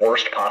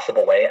worst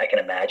possible way I can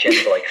imagine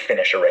to like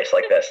finish a race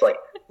like this. Like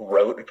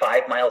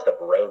 5 miles of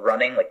road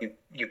running, like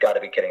you got to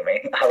be kidding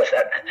me. How is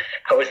that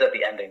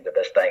the ending to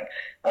this thing?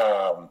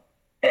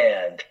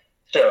 And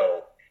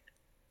so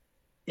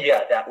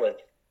yeah, that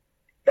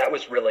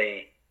was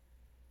really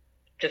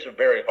just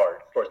very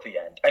hard towards the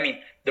end. I mean,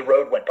 the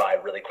road went by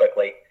really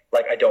quickly.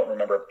 Like, I don't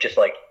remember, just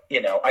like,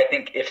 I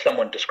think if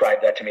someone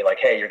described that to me, like,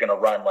 hey, you're going to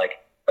run like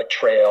a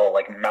trail,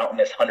 like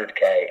mountainous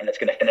 100K, and it's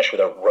going to finish with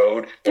a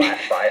road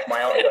flat 5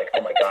 mile, I'd be like,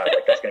 oh my God,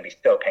 like that's going to be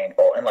so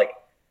painful. And like,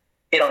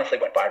 it honestly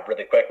went by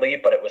really quickly,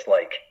 but it was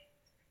like,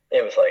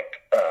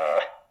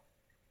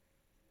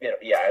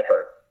 yeah, it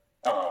hurt.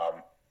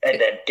 And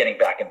then getting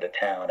back into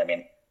town, I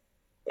mean,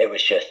 it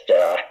was just,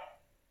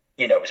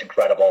 it was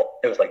incredible.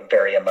 It was like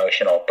very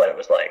emotional, but it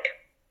was like,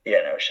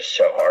 it was just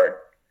so hard.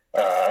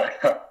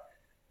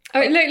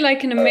 Oh, it looked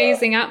like an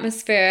amazing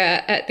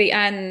atmosphere at the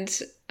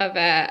end of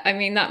it. I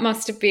mean, that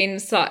must have been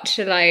such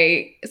an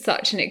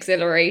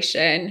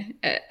exhilaration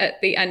at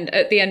the end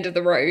of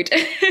the road.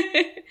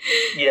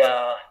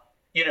 Yeah.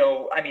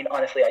 I mean,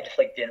 honestly, I just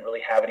like didn't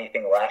really have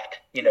anything left,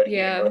 to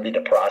even really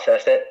to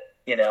process it.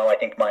 I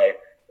think my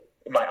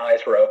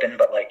eyes were open,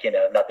 but like,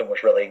 nothing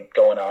was really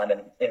going on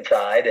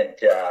inside. And,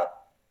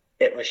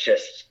 it was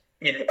just,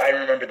 I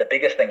remember the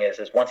biggest thing is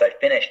once I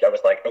finished, I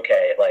was like,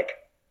 okay, like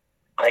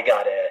I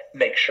gotta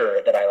make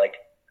sure that I like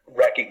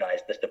recognize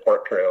the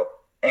support crew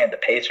and the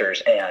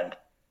pacers. And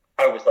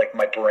I was like,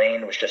 my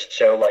brain was just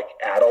so like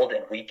addled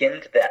and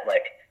weakened that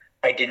like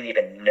I didn't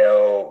even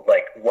know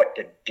like what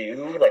to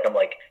do. Like I'm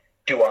like,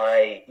 do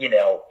I,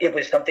 it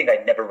was something I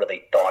never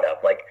really thought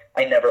of. Like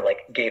I never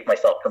like gave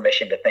myself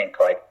permission to think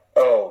like,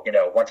 oh,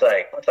 once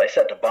I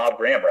set the Bob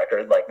Graham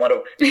record, like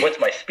what's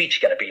my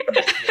speech going to be from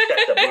the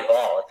steps of Moot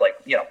Hall? It's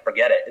like,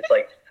 forget it. It's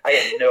like I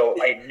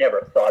had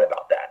never thought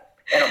about that.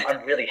 And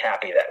I'm really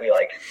happy that we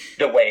like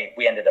the way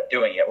we ended up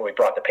doing it, where we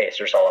brought the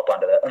pacers all up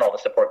and all the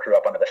support crew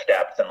up onto the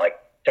steps and like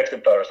took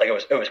some photos. Like it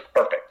was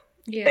perfect.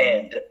 Yeah.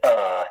 And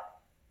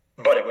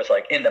but it was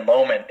like in the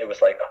moment, it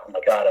was like, oh my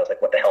God, I was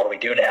like, what the hell do we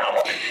do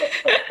now?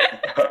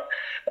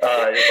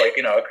 It's like,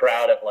 a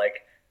crowd of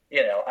like,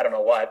 I don't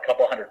know what, a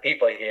couple hundred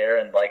people here,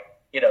 and like,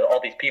 all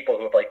these people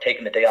who have like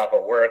taken the day off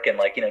of work and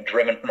like,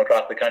 driven from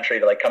across the country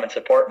to like come and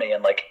support me.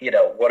 And like, am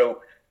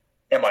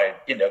I,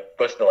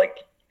 supposed to like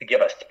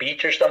give a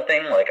speech or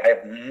something? Like I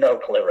have no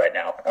clue right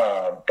now.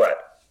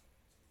 But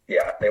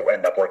yeah, they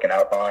end up working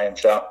out fine.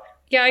 So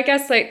yeah, I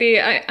guess like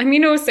I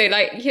mean also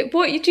like,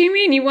 what do you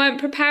mean you weren't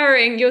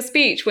preparing your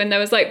speech when there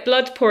was like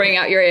blood pouring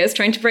out your ears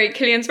trying to break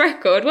Killian's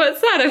record?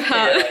 What's that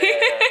about?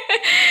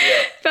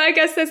 Yeah. But I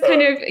guess there's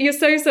kind of, you're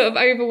so sort of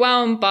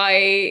overwhelmed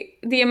by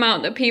the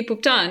amount that people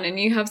have done, and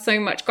you have so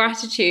much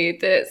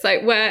gratitude that it's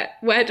like,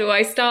 where do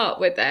I start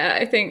with it?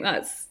 I think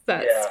that's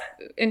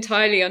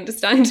entirely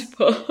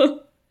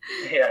understandable.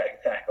 Yeah,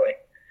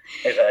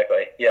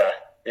 exactly. Yeah.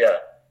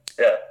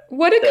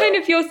 What are kind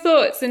of your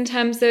thoughts in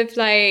terms of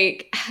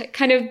like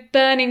kind of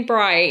burning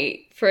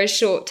bright for a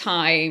short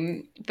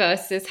time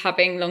versus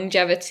having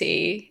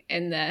longevity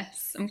in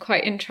this? I'm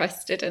quite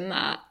interested in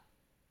that.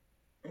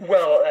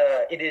 Well,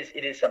 it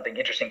is something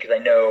interesting because I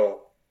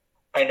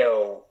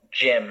know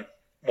Jim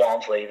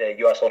Walmsley, the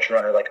U.S. ultra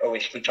runner, like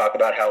always we talk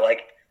about how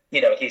like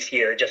he's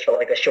here just for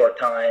like a short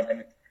time,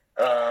 and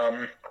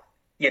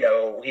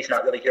he's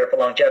not really here for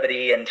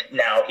longevity. And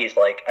now he's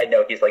like, I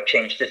know he's like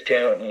changed his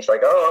tune. He's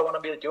like, oh, I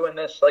want to be doing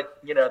this like,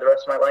 the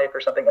rest of my life or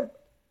something. And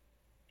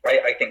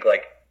I think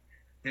like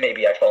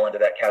maybe I fall into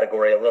that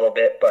category a little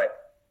bit, but,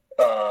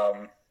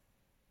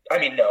 I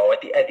mean, no,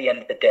 at the end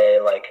of the day,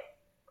 like,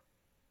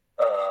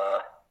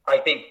 I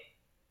think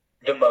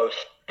the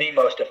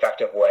most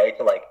effective way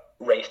to like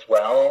race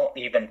well,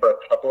 even for a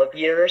couple of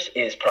years,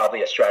 is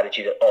probably a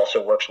strategy that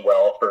also works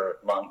well for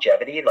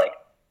longevity. Like,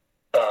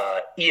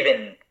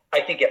 even I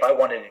think if I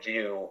wanted to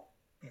do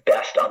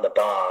best on the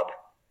Bob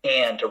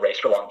and to race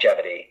for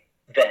longevity,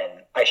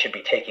 then I should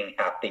be taking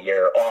half the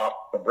year off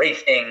from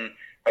racing.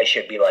 I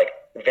should be like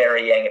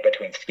varying it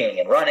between skiing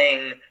and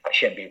running. I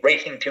shouldn't be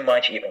racing too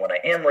much, even when I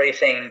am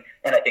racing.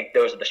 And I think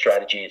those are the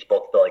strategies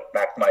both to like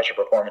maximize your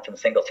performance in a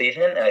single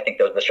season, and I think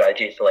those are the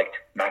strategies to like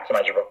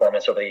maximize your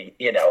performance over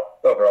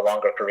over a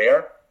longer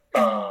career.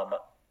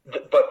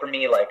 But for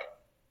me, like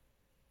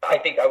I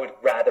think I would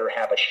rather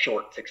have a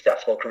short,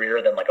 successful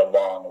career than like a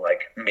long,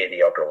 like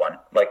mediocre one,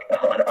 like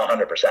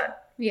 100%.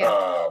 Yeah.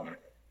 Um,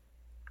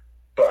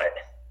 but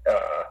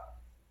uh,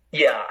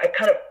 yeah,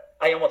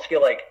 I almost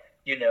feel like,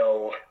 you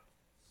know,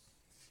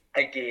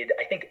 I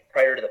think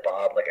prior to the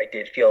Bob, like I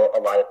did feel a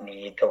lot of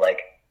need to like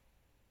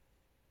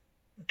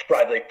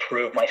try to like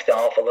prove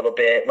myself a little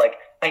bit. Like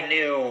I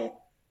knew,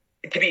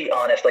 to be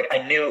honest, like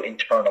I knew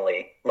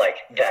internally that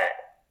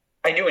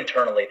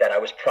I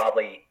was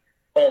probably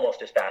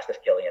almost as fast as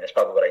Killian is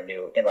probably what I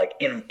knew in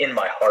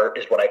my heart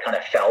is what I kind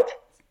of felt,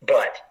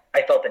 but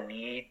I felt the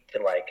need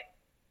to like,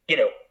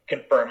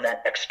 confirm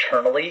that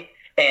externally.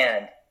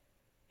 And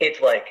it's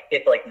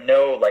like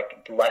no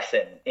like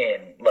lesson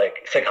in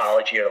like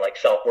psychology or like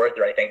self-worth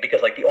or anything,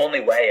 because like the only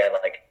way I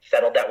like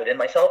settled that within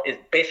myself is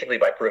basically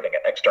by proving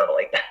it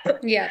externally.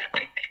 Yeah.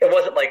 It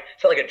wasn't like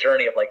it's not like a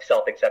journey of like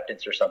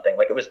self-acceptance or something.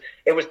 Like it was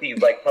the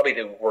like probably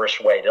the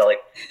worst way to like,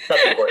 not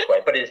the worst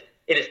way, but it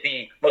is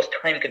the most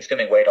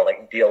time-consuming way to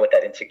like deal with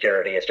that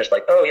insecurity. It's just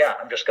like, oh yeah,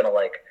 I'm just gonna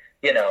like,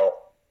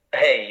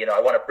 hey, I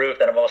want to prove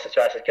that I'm almost as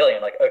fast as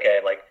Killian. Like, okay,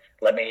 like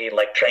let me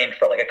like train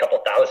for like a couple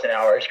thousand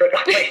hours for a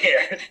couple of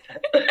years.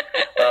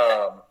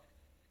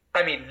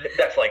 I mean,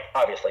 that's like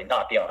obviously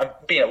not I'm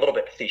being a little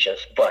bit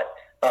facetious, but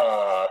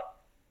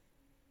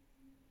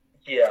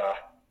yeah.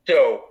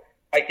 So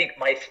I think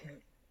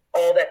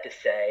all that to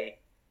say,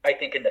 I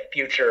think in the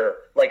future,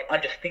 like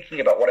I'm just thinking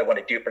about what I want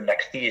to do for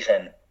next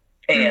season,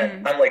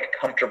 and I'm like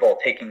comfortable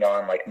taking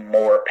on like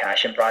more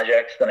passion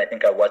projects than I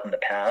think I was in the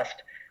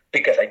past,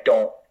 because I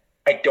don't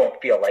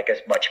feel like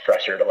as much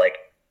pressure to like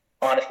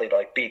honestly to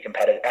like be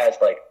competitive as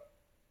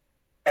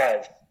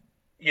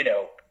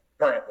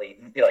currently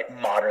like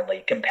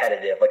modernly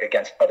competitive like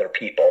against other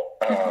people.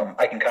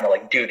 I can kind of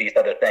like do these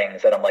other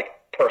things that I'm like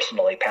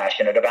personally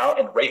passionate about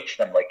and race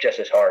them like just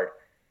as hard,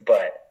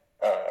 but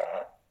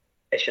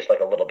it's just like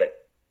a little bit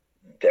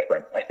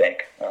different, I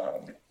think.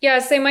 Yeah,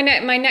 so my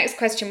next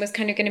question was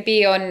kind of going to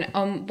be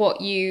on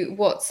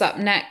what's up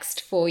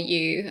next for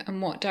you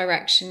and what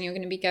direction you're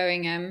going to be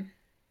going in.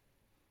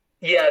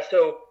 Yeah,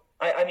 so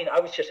I mean, I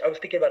was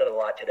thinking about it a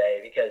lot today,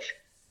 because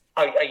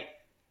I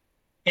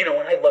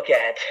when I look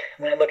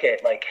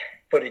at like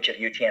footage of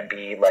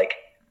UTMB, like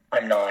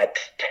I'm not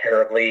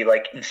terribly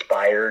like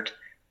inspired,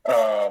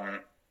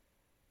 and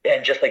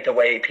just like the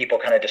way people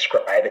kind of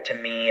describe it to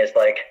me is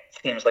like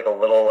seems like a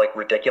little like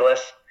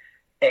ridiculous,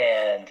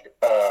 and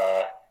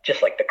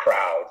just like the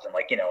crowds and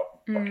like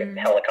fucking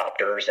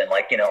helicopters and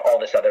like all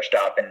this other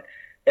stuff, and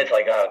it's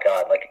like, oh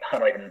god, like I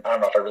don't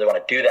know if I really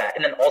want to do that.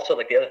 And then also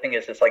like the other thing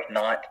is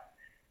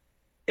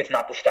it's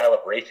not the style of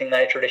racing that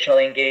I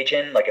traditionally engage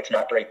in. Like it's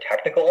not very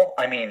technical.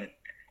 I mean,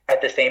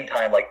 at the same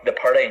time, like the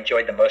part I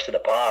enjoyed the most of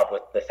the Bob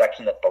was the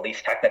section that's the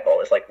least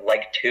technical. Is like leg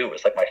 2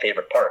 is like my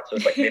favorite part. So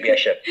it's like maybe I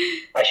should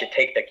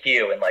take the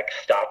cue and like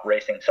stop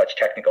racing such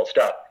technical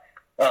stuff.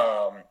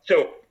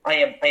 So I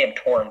am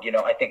torn.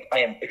 I think I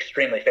am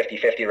extremely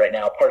 50-50 right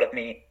now. Part of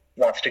me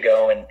wants to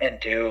go and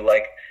do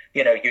like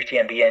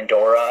UTMB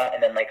Andorra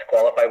and then like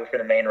qualify for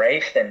the main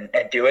race and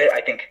do it.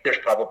 I think there's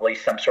probably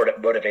some sort of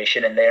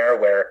motivation in there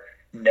where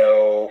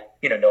no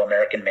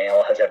American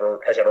male has ever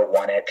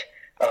won it.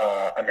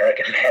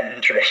 American men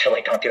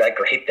traditionally don't do that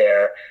great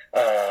there,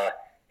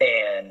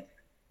 and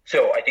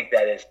so I think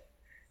that's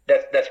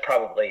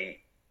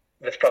probably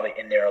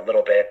in there a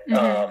little bit.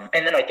 And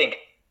then I think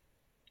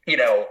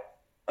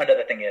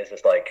another thing is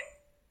like,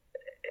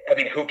 I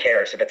mean, who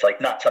cares if it's like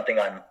not something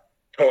I'm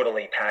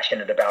totally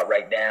passionate about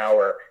right now,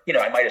 or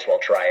I might as well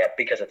try it,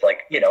 because it's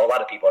like a lot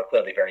of people are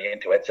clearly very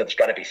into it, so there's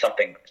got to be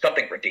something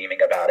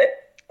redeeming about it.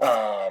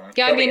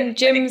 Yeah, I mean,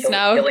 Jim's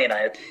now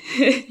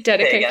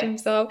dedicated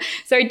himself.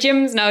 So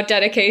Jim's now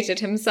dedicated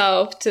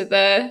himself to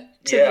the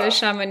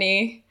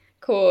Chamonix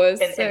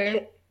cause.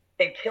 And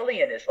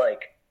Killian is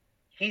like,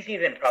 he's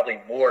even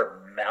probably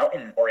more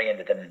mountain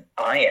oriented than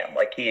I am.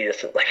 Like he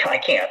is like, I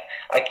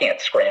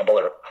can't scramble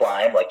or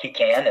climb like he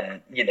can,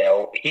 and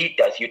he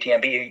does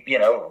UTMB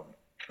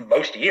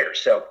most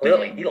years, so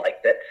clearly he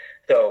liked it.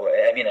 So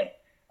I mean,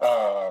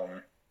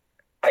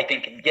 I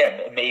think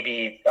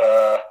maybe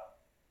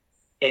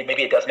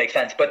maybe it does make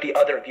sense, but the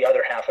other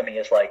half of me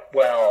is like,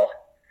 well,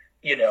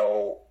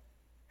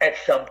 at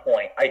some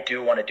point I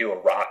do want to do a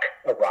rock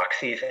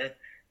season.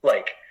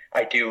 Like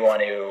I do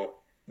want to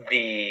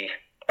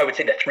I would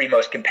say the 3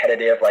 most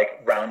competitive like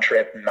round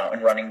trip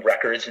mountain running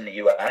records in the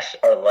US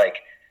are like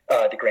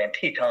the Grand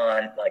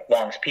Teton, like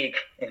Long's Peak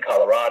in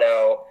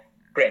Colorado,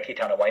 Grand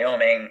Teton in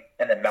Wyoming,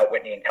 and then Mount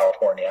Whitney in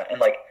California. And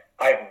like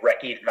I've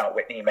recce'd Mount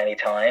Whitney many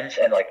times,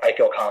 and like I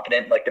feel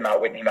confident like the Mount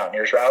Whitney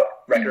Mountaineers route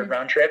record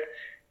round trip.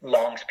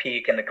 Long's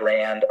Peak and the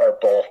Grand are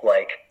both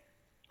like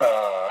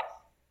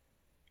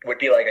would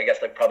be like, I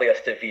guess, like probably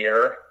a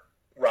severe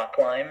rock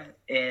climb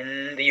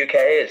in the UK.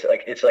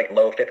 It's like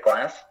low 5th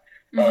class.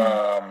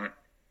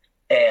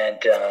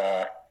 And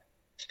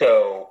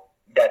so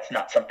that's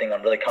not something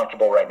I'm really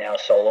comfortable right now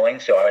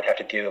soloing. So I would have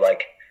to do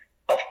like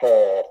a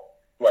full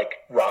like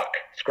rock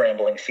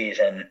scrambling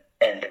season,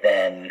 and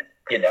then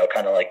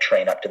kind of like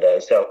train up to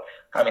those. So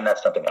I mean,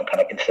 that's something I'm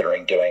kind of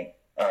considering doing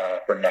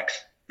for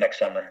next next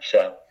summer.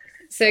 So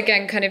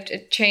again, kind of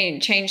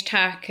change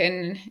tack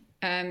and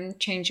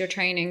change your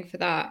training for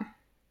that.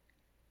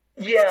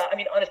 yeah, I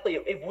mean, honestly,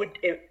 it would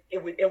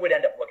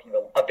end up looking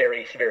a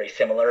very very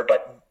similar,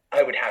 but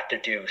I would have to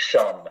do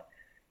some,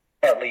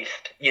 at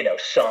least,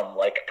 some,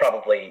 like,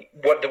 probably,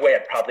 what the way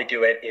I'd probably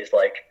do it is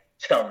like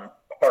some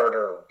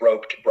harder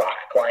roped rock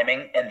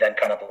climbing, and then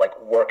kind of like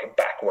work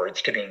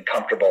backwards to being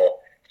comfortable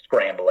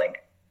scrambling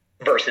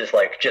versus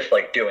like just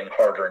like doing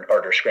harder and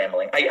harder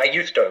scrambling. I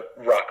used to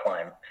rock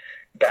climb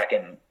back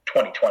in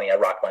 2020. I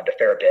rock climbed a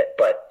fair bit,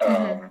 but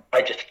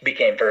I just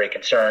became very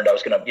concerned. I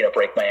was going to,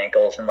 break my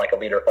ankles in like a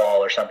leader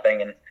fall or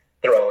something and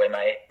throw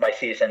away my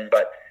season.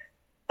 But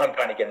I'm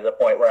kind of getting to the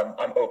point where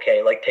I'm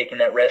okay, like, taking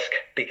that risk,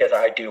 because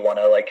I do want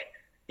to, like,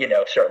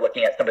 start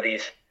looking at some of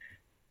these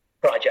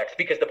projects,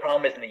 because the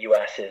problem is in the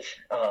U.S. is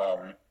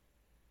a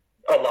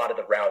lot of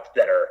the routes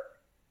that are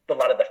a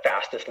lot of the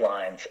fastest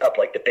lines up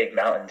like the big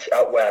mountains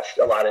out west,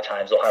 a lot of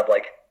times they'll have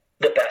like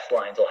the best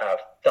lines will have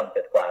some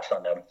fifth class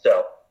on them.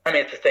 So I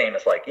mean, it's the same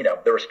as like,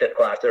 there was fifth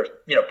class, there's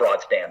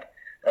broad stand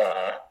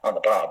on the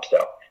Bob,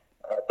 so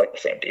it's like the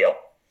same deal.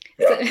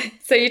 Yeah.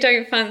 So you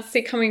don't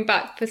fancy coming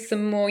back for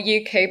some more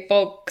UK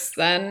bogs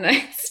then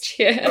next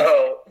year?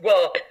 Oh,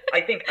 well,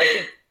 I think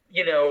I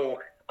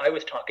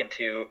was talking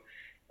to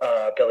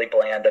Billy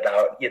Bland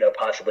about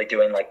possibly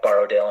doing like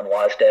Borrowdale and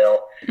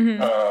Wasdale.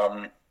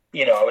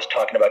 I was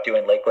talking about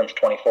doing Lakeland's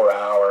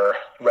 24-hour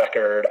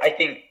record. I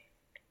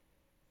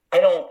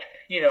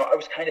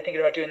was kind of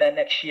thinking about doing that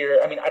next year.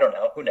 I mean, I don't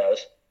know. Who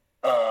knows?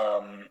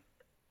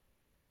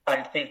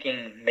 I'm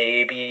thinking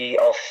maybe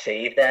I'll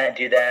save that and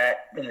do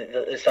that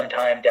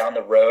sometime down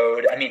the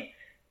road. I mean,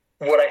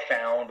 what I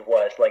found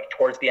was, like,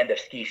 towards the end of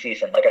ski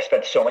season, like, I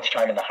spent so much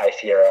time in the High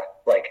Sierra,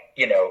 like,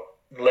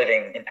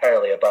 living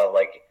entirely above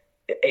like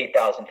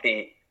 8,000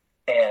 feet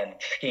and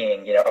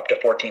skiing, up to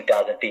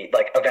 14,000 feet.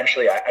 Like,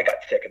 eventually I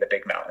got sick of the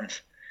big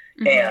mountains.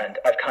 And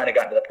I've kind of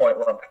gotten to the point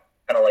where I'm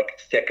kind of like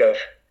sick of,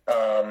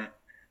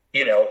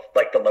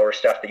 like the lower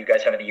stuff that you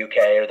guys have in the UK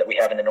or that we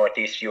have in the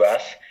Northeast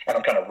US. And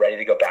I'm kind of ready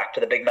to go back to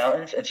the big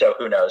mountains. And so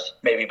who knows,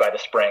 maybe by the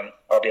spring,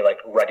 I'll be like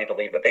ready to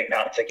leave the big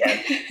mountains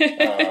again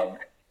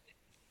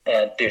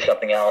and do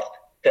something else.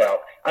 So,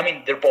 I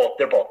mean, they're both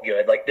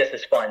good. Like, this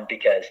is fun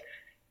because,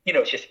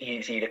 it's just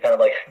easy to kind of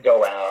like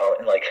go out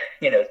and like,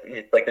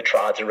 like the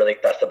trods are really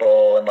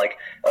accessible and like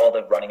all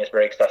the running is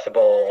very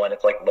accessible and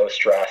it's like low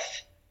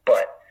stress,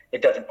 but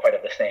it doesn't quite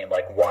have the same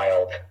like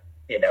wild,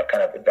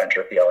 kind of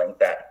adventure feeling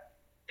that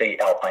the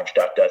alpine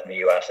stuff does in the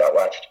US out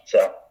west.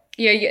 So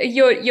yeah,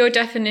 your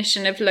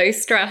definition of low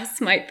stress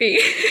might be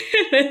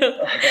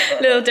a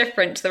little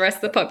different to the rest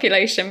of the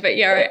population, but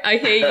yeah, I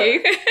hear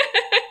you.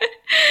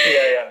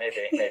 yeah,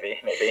 maybe,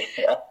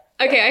 yeah.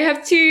 Okay, I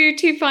have two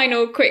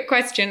final quick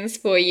questions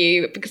for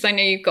you, because I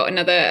know you've got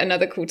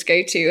another call to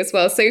go to as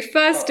well. So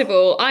first of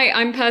all,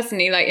 I'm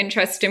personally like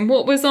interested in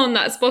what was on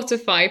that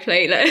Spotify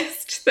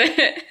playlist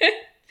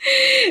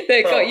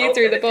that got you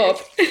through the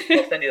Bob.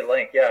 I'll send you the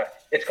link. Yeah,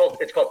 it's called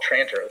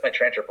Tranter. It's my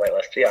Tranter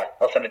playlist. Yeah,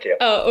 I'll send it to you.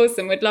 Oh,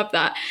 awesome! Would love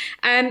that.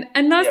 And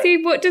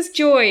lastly, what does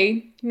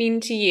joy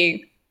mean to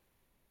you?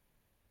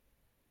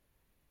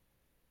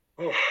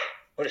 Oof.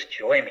 What does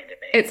joy mean to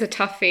me? It's a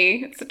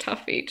toughie to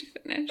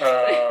finish.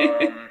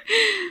 I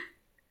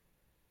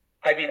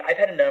mean, I've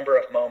had a number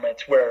of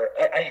moments where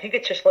I think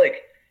it's just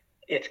like,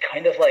 it's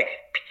kind of like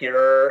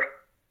pure,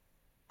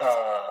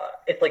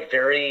 it's like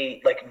very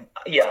like,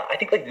 yeah, I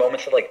think like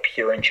moments of like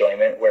pure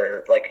enjoyment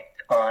where like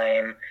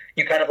time,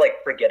 you kind of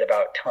like forget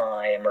about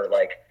time or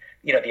like,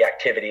 the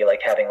activity,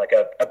 like having like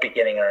a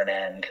beginning or an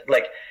end.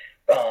 Like,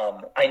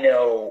 I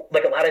know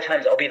like a lot of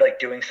times I'll be like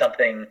doing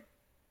something.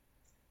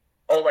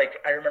 Oh,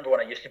 like, I remember when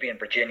I used to be in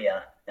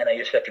Virginia and I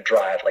used to have to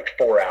drive like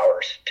 4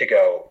 hours to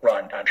go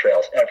run on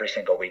trails every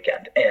single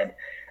weekend. And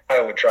I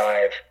would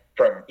drive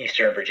from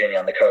Eastern Virginia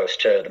on the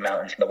coast to the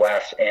mountains in the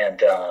west.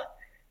 And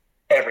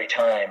every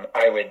time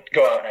I would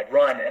go out and I'd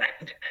run and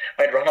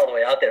I'd run all the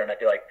way out there and I'd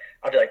be like,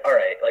 all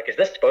right, like, is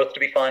this supposed to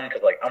be fun?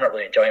 Because like, I'm not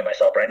really enjoying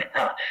myself right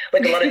now.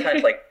 Like, a lot of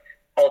times, like,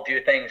 I'll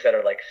do things that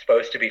are like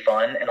supposed to be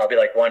fun and I'll be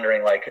like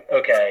wondering like,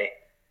 okay,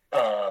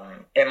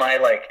 am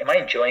I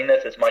enjoying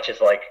this as much as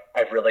like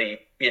I've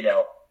really,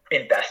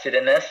 invested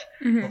in this?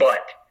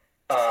 But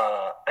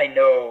I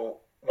know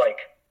like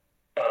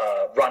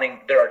running,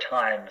 there are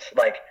times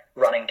like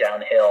running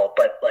downhill,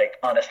 but like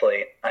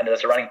honestly, I know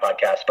it's a running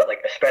podcast, but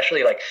like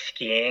especially like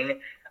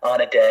skiing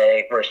on a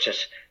day where it's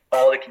just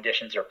all the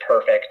conditions are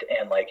perfect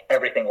and like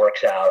everything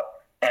works out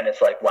and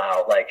it's like,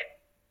 wow, like,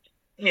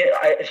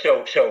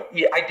 so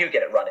yeah, I do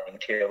get it running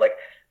too. Like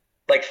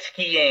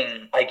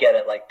skiing, I get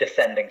it like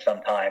descending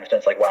sometimes, and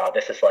it's like, wow,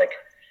 this is like,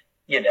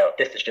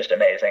 this is just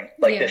amazing.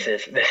 Like, this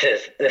is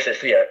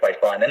yeah,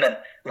 quite fun. And then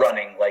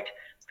running, like,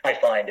 I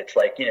find it's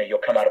like, you'll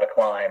come out of a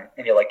climb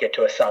and you'll like get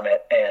to a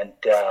summit and,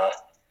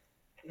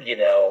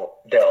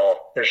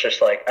 there's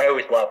just like, I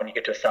always love when you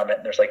get to a summit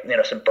and there's like,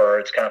 some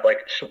birds kind of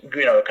like,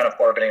 kind of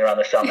orbiting around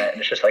the summit. And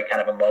it's just like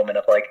kind of a moment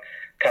of like,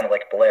 kind of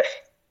like bliss.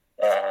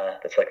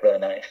 That's like really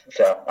nice.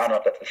 So I don't know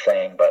if that's the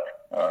same, but,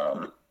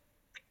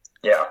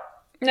 yeah.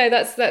 No,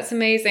 that's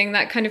amazing.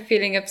 That kind of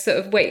feeling of sort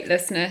of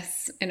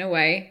weightlessness in a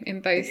way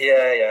in both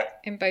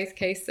in both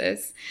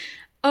cases.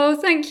 Oh,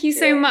 thank you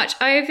so much.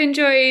 I have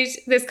enjoyed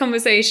this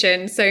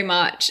conversation so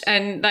much.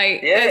 And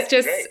there's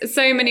just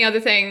so many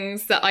other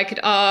things that I could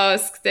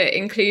ask that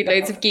include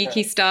loads of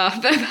geeky stuff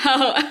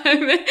about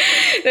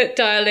that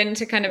dial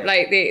into kind of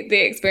like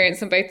the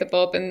experience on both the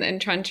bob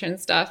and trencher and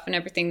stuff and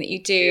everything that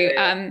you do.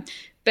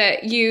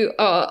 But you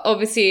are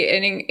obviously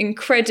an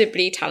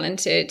incredibly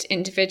talented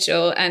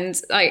individual,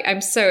 and I'm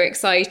so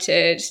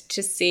excited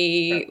to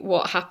see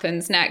what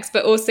happens next.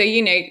 But also,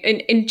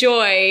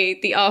 enjoy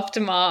the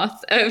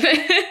aftermath of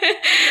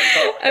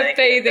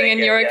bathing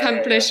and your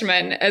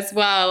accomplishment as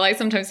well. I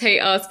sometimes hate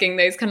asking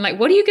those kind of like,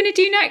 "What are you going to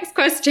do next?"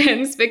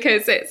 questions,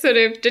 because it sort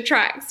of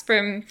detracts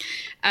from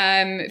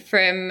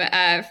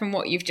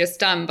what you've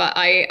just done. But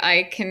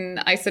I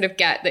sort of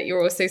get that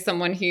you're also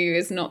someone who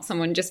is not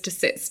someone just to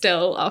sit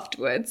still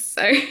afterwards.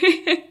 So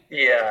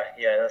yeah,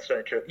 that's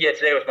really true. Yeah,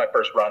 today was my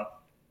first run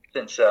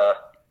since the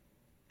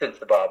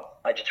bob.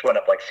 I just went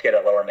up like skid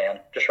at Lower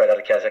Man, just right out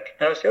of Keswick,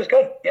 and it was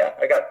good. Yeah,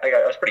 I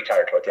was pretty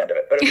tired towards the end of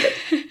it, but it was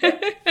good.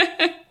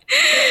 Yeah.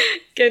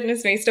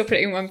 Goodness me, still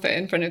putting one foot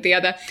in front of the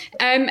other.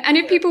 And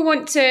if people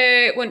want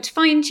to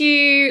find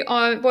you,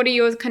 or what are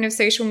your kind of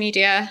social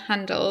media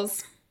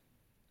handles?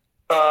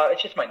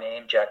 It's just my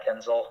name, Jack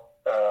Kuenzle.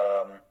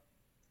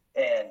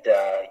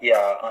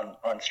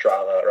 On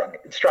Strava, or on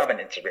Strava and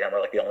Instagram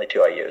are like the only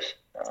two I use.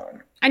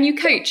 And you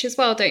coach as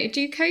well, don't you? Do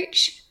you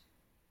coach?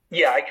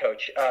 Yeah, I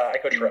coach. I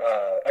coach for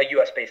a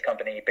U.S.-based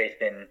company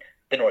based in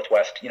the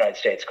Northwest United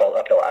States called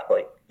Uphill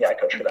Athlete. Yeah, I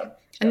coach for them.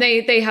 And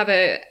they have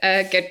a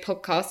good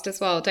podcast as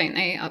well, don't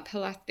they?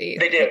 Uphill Athlete.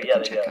 They do. Yeah,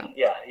 they do.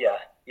 Yeah.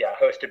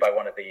 Hosted by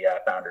one of the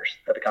founders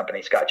of the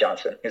company, Scott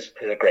Johnson. He's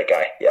a great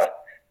guy. Yeah,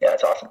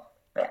 it's awesome.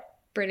 Yeah.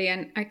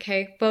 Brilliant.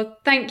 Okay. Well,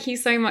 thank you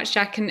so much,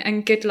 Jack,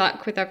 and good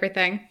luck with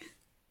everything.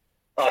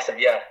 Awesome.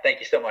 Yeah. Thank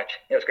you so much.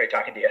 It was great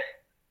talking to you.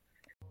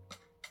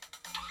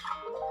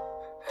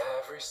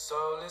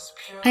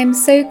 I'm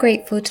so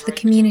grateful to the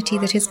community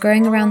that is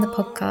growing around the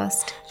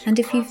podcast, and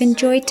if you've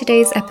enjoyed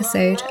today's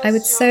episode, I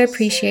would so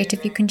appreciate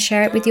if you can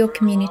share it with your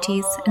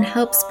communities and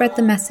help spread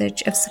the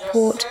message of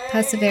support,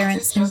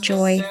 perseverance and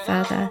joy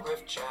further.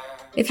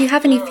 If you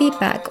have any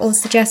feedback or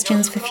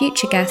suggestions for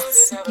future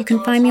guests, you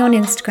can find me on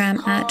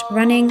Instagram at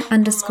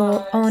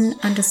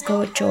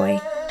running_on_joy.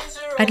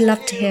 I'd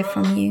love to hear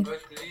from you.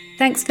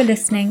 Thanks for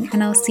listening,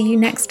 and I'll see you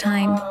next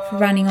time for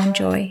Running on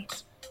Joy.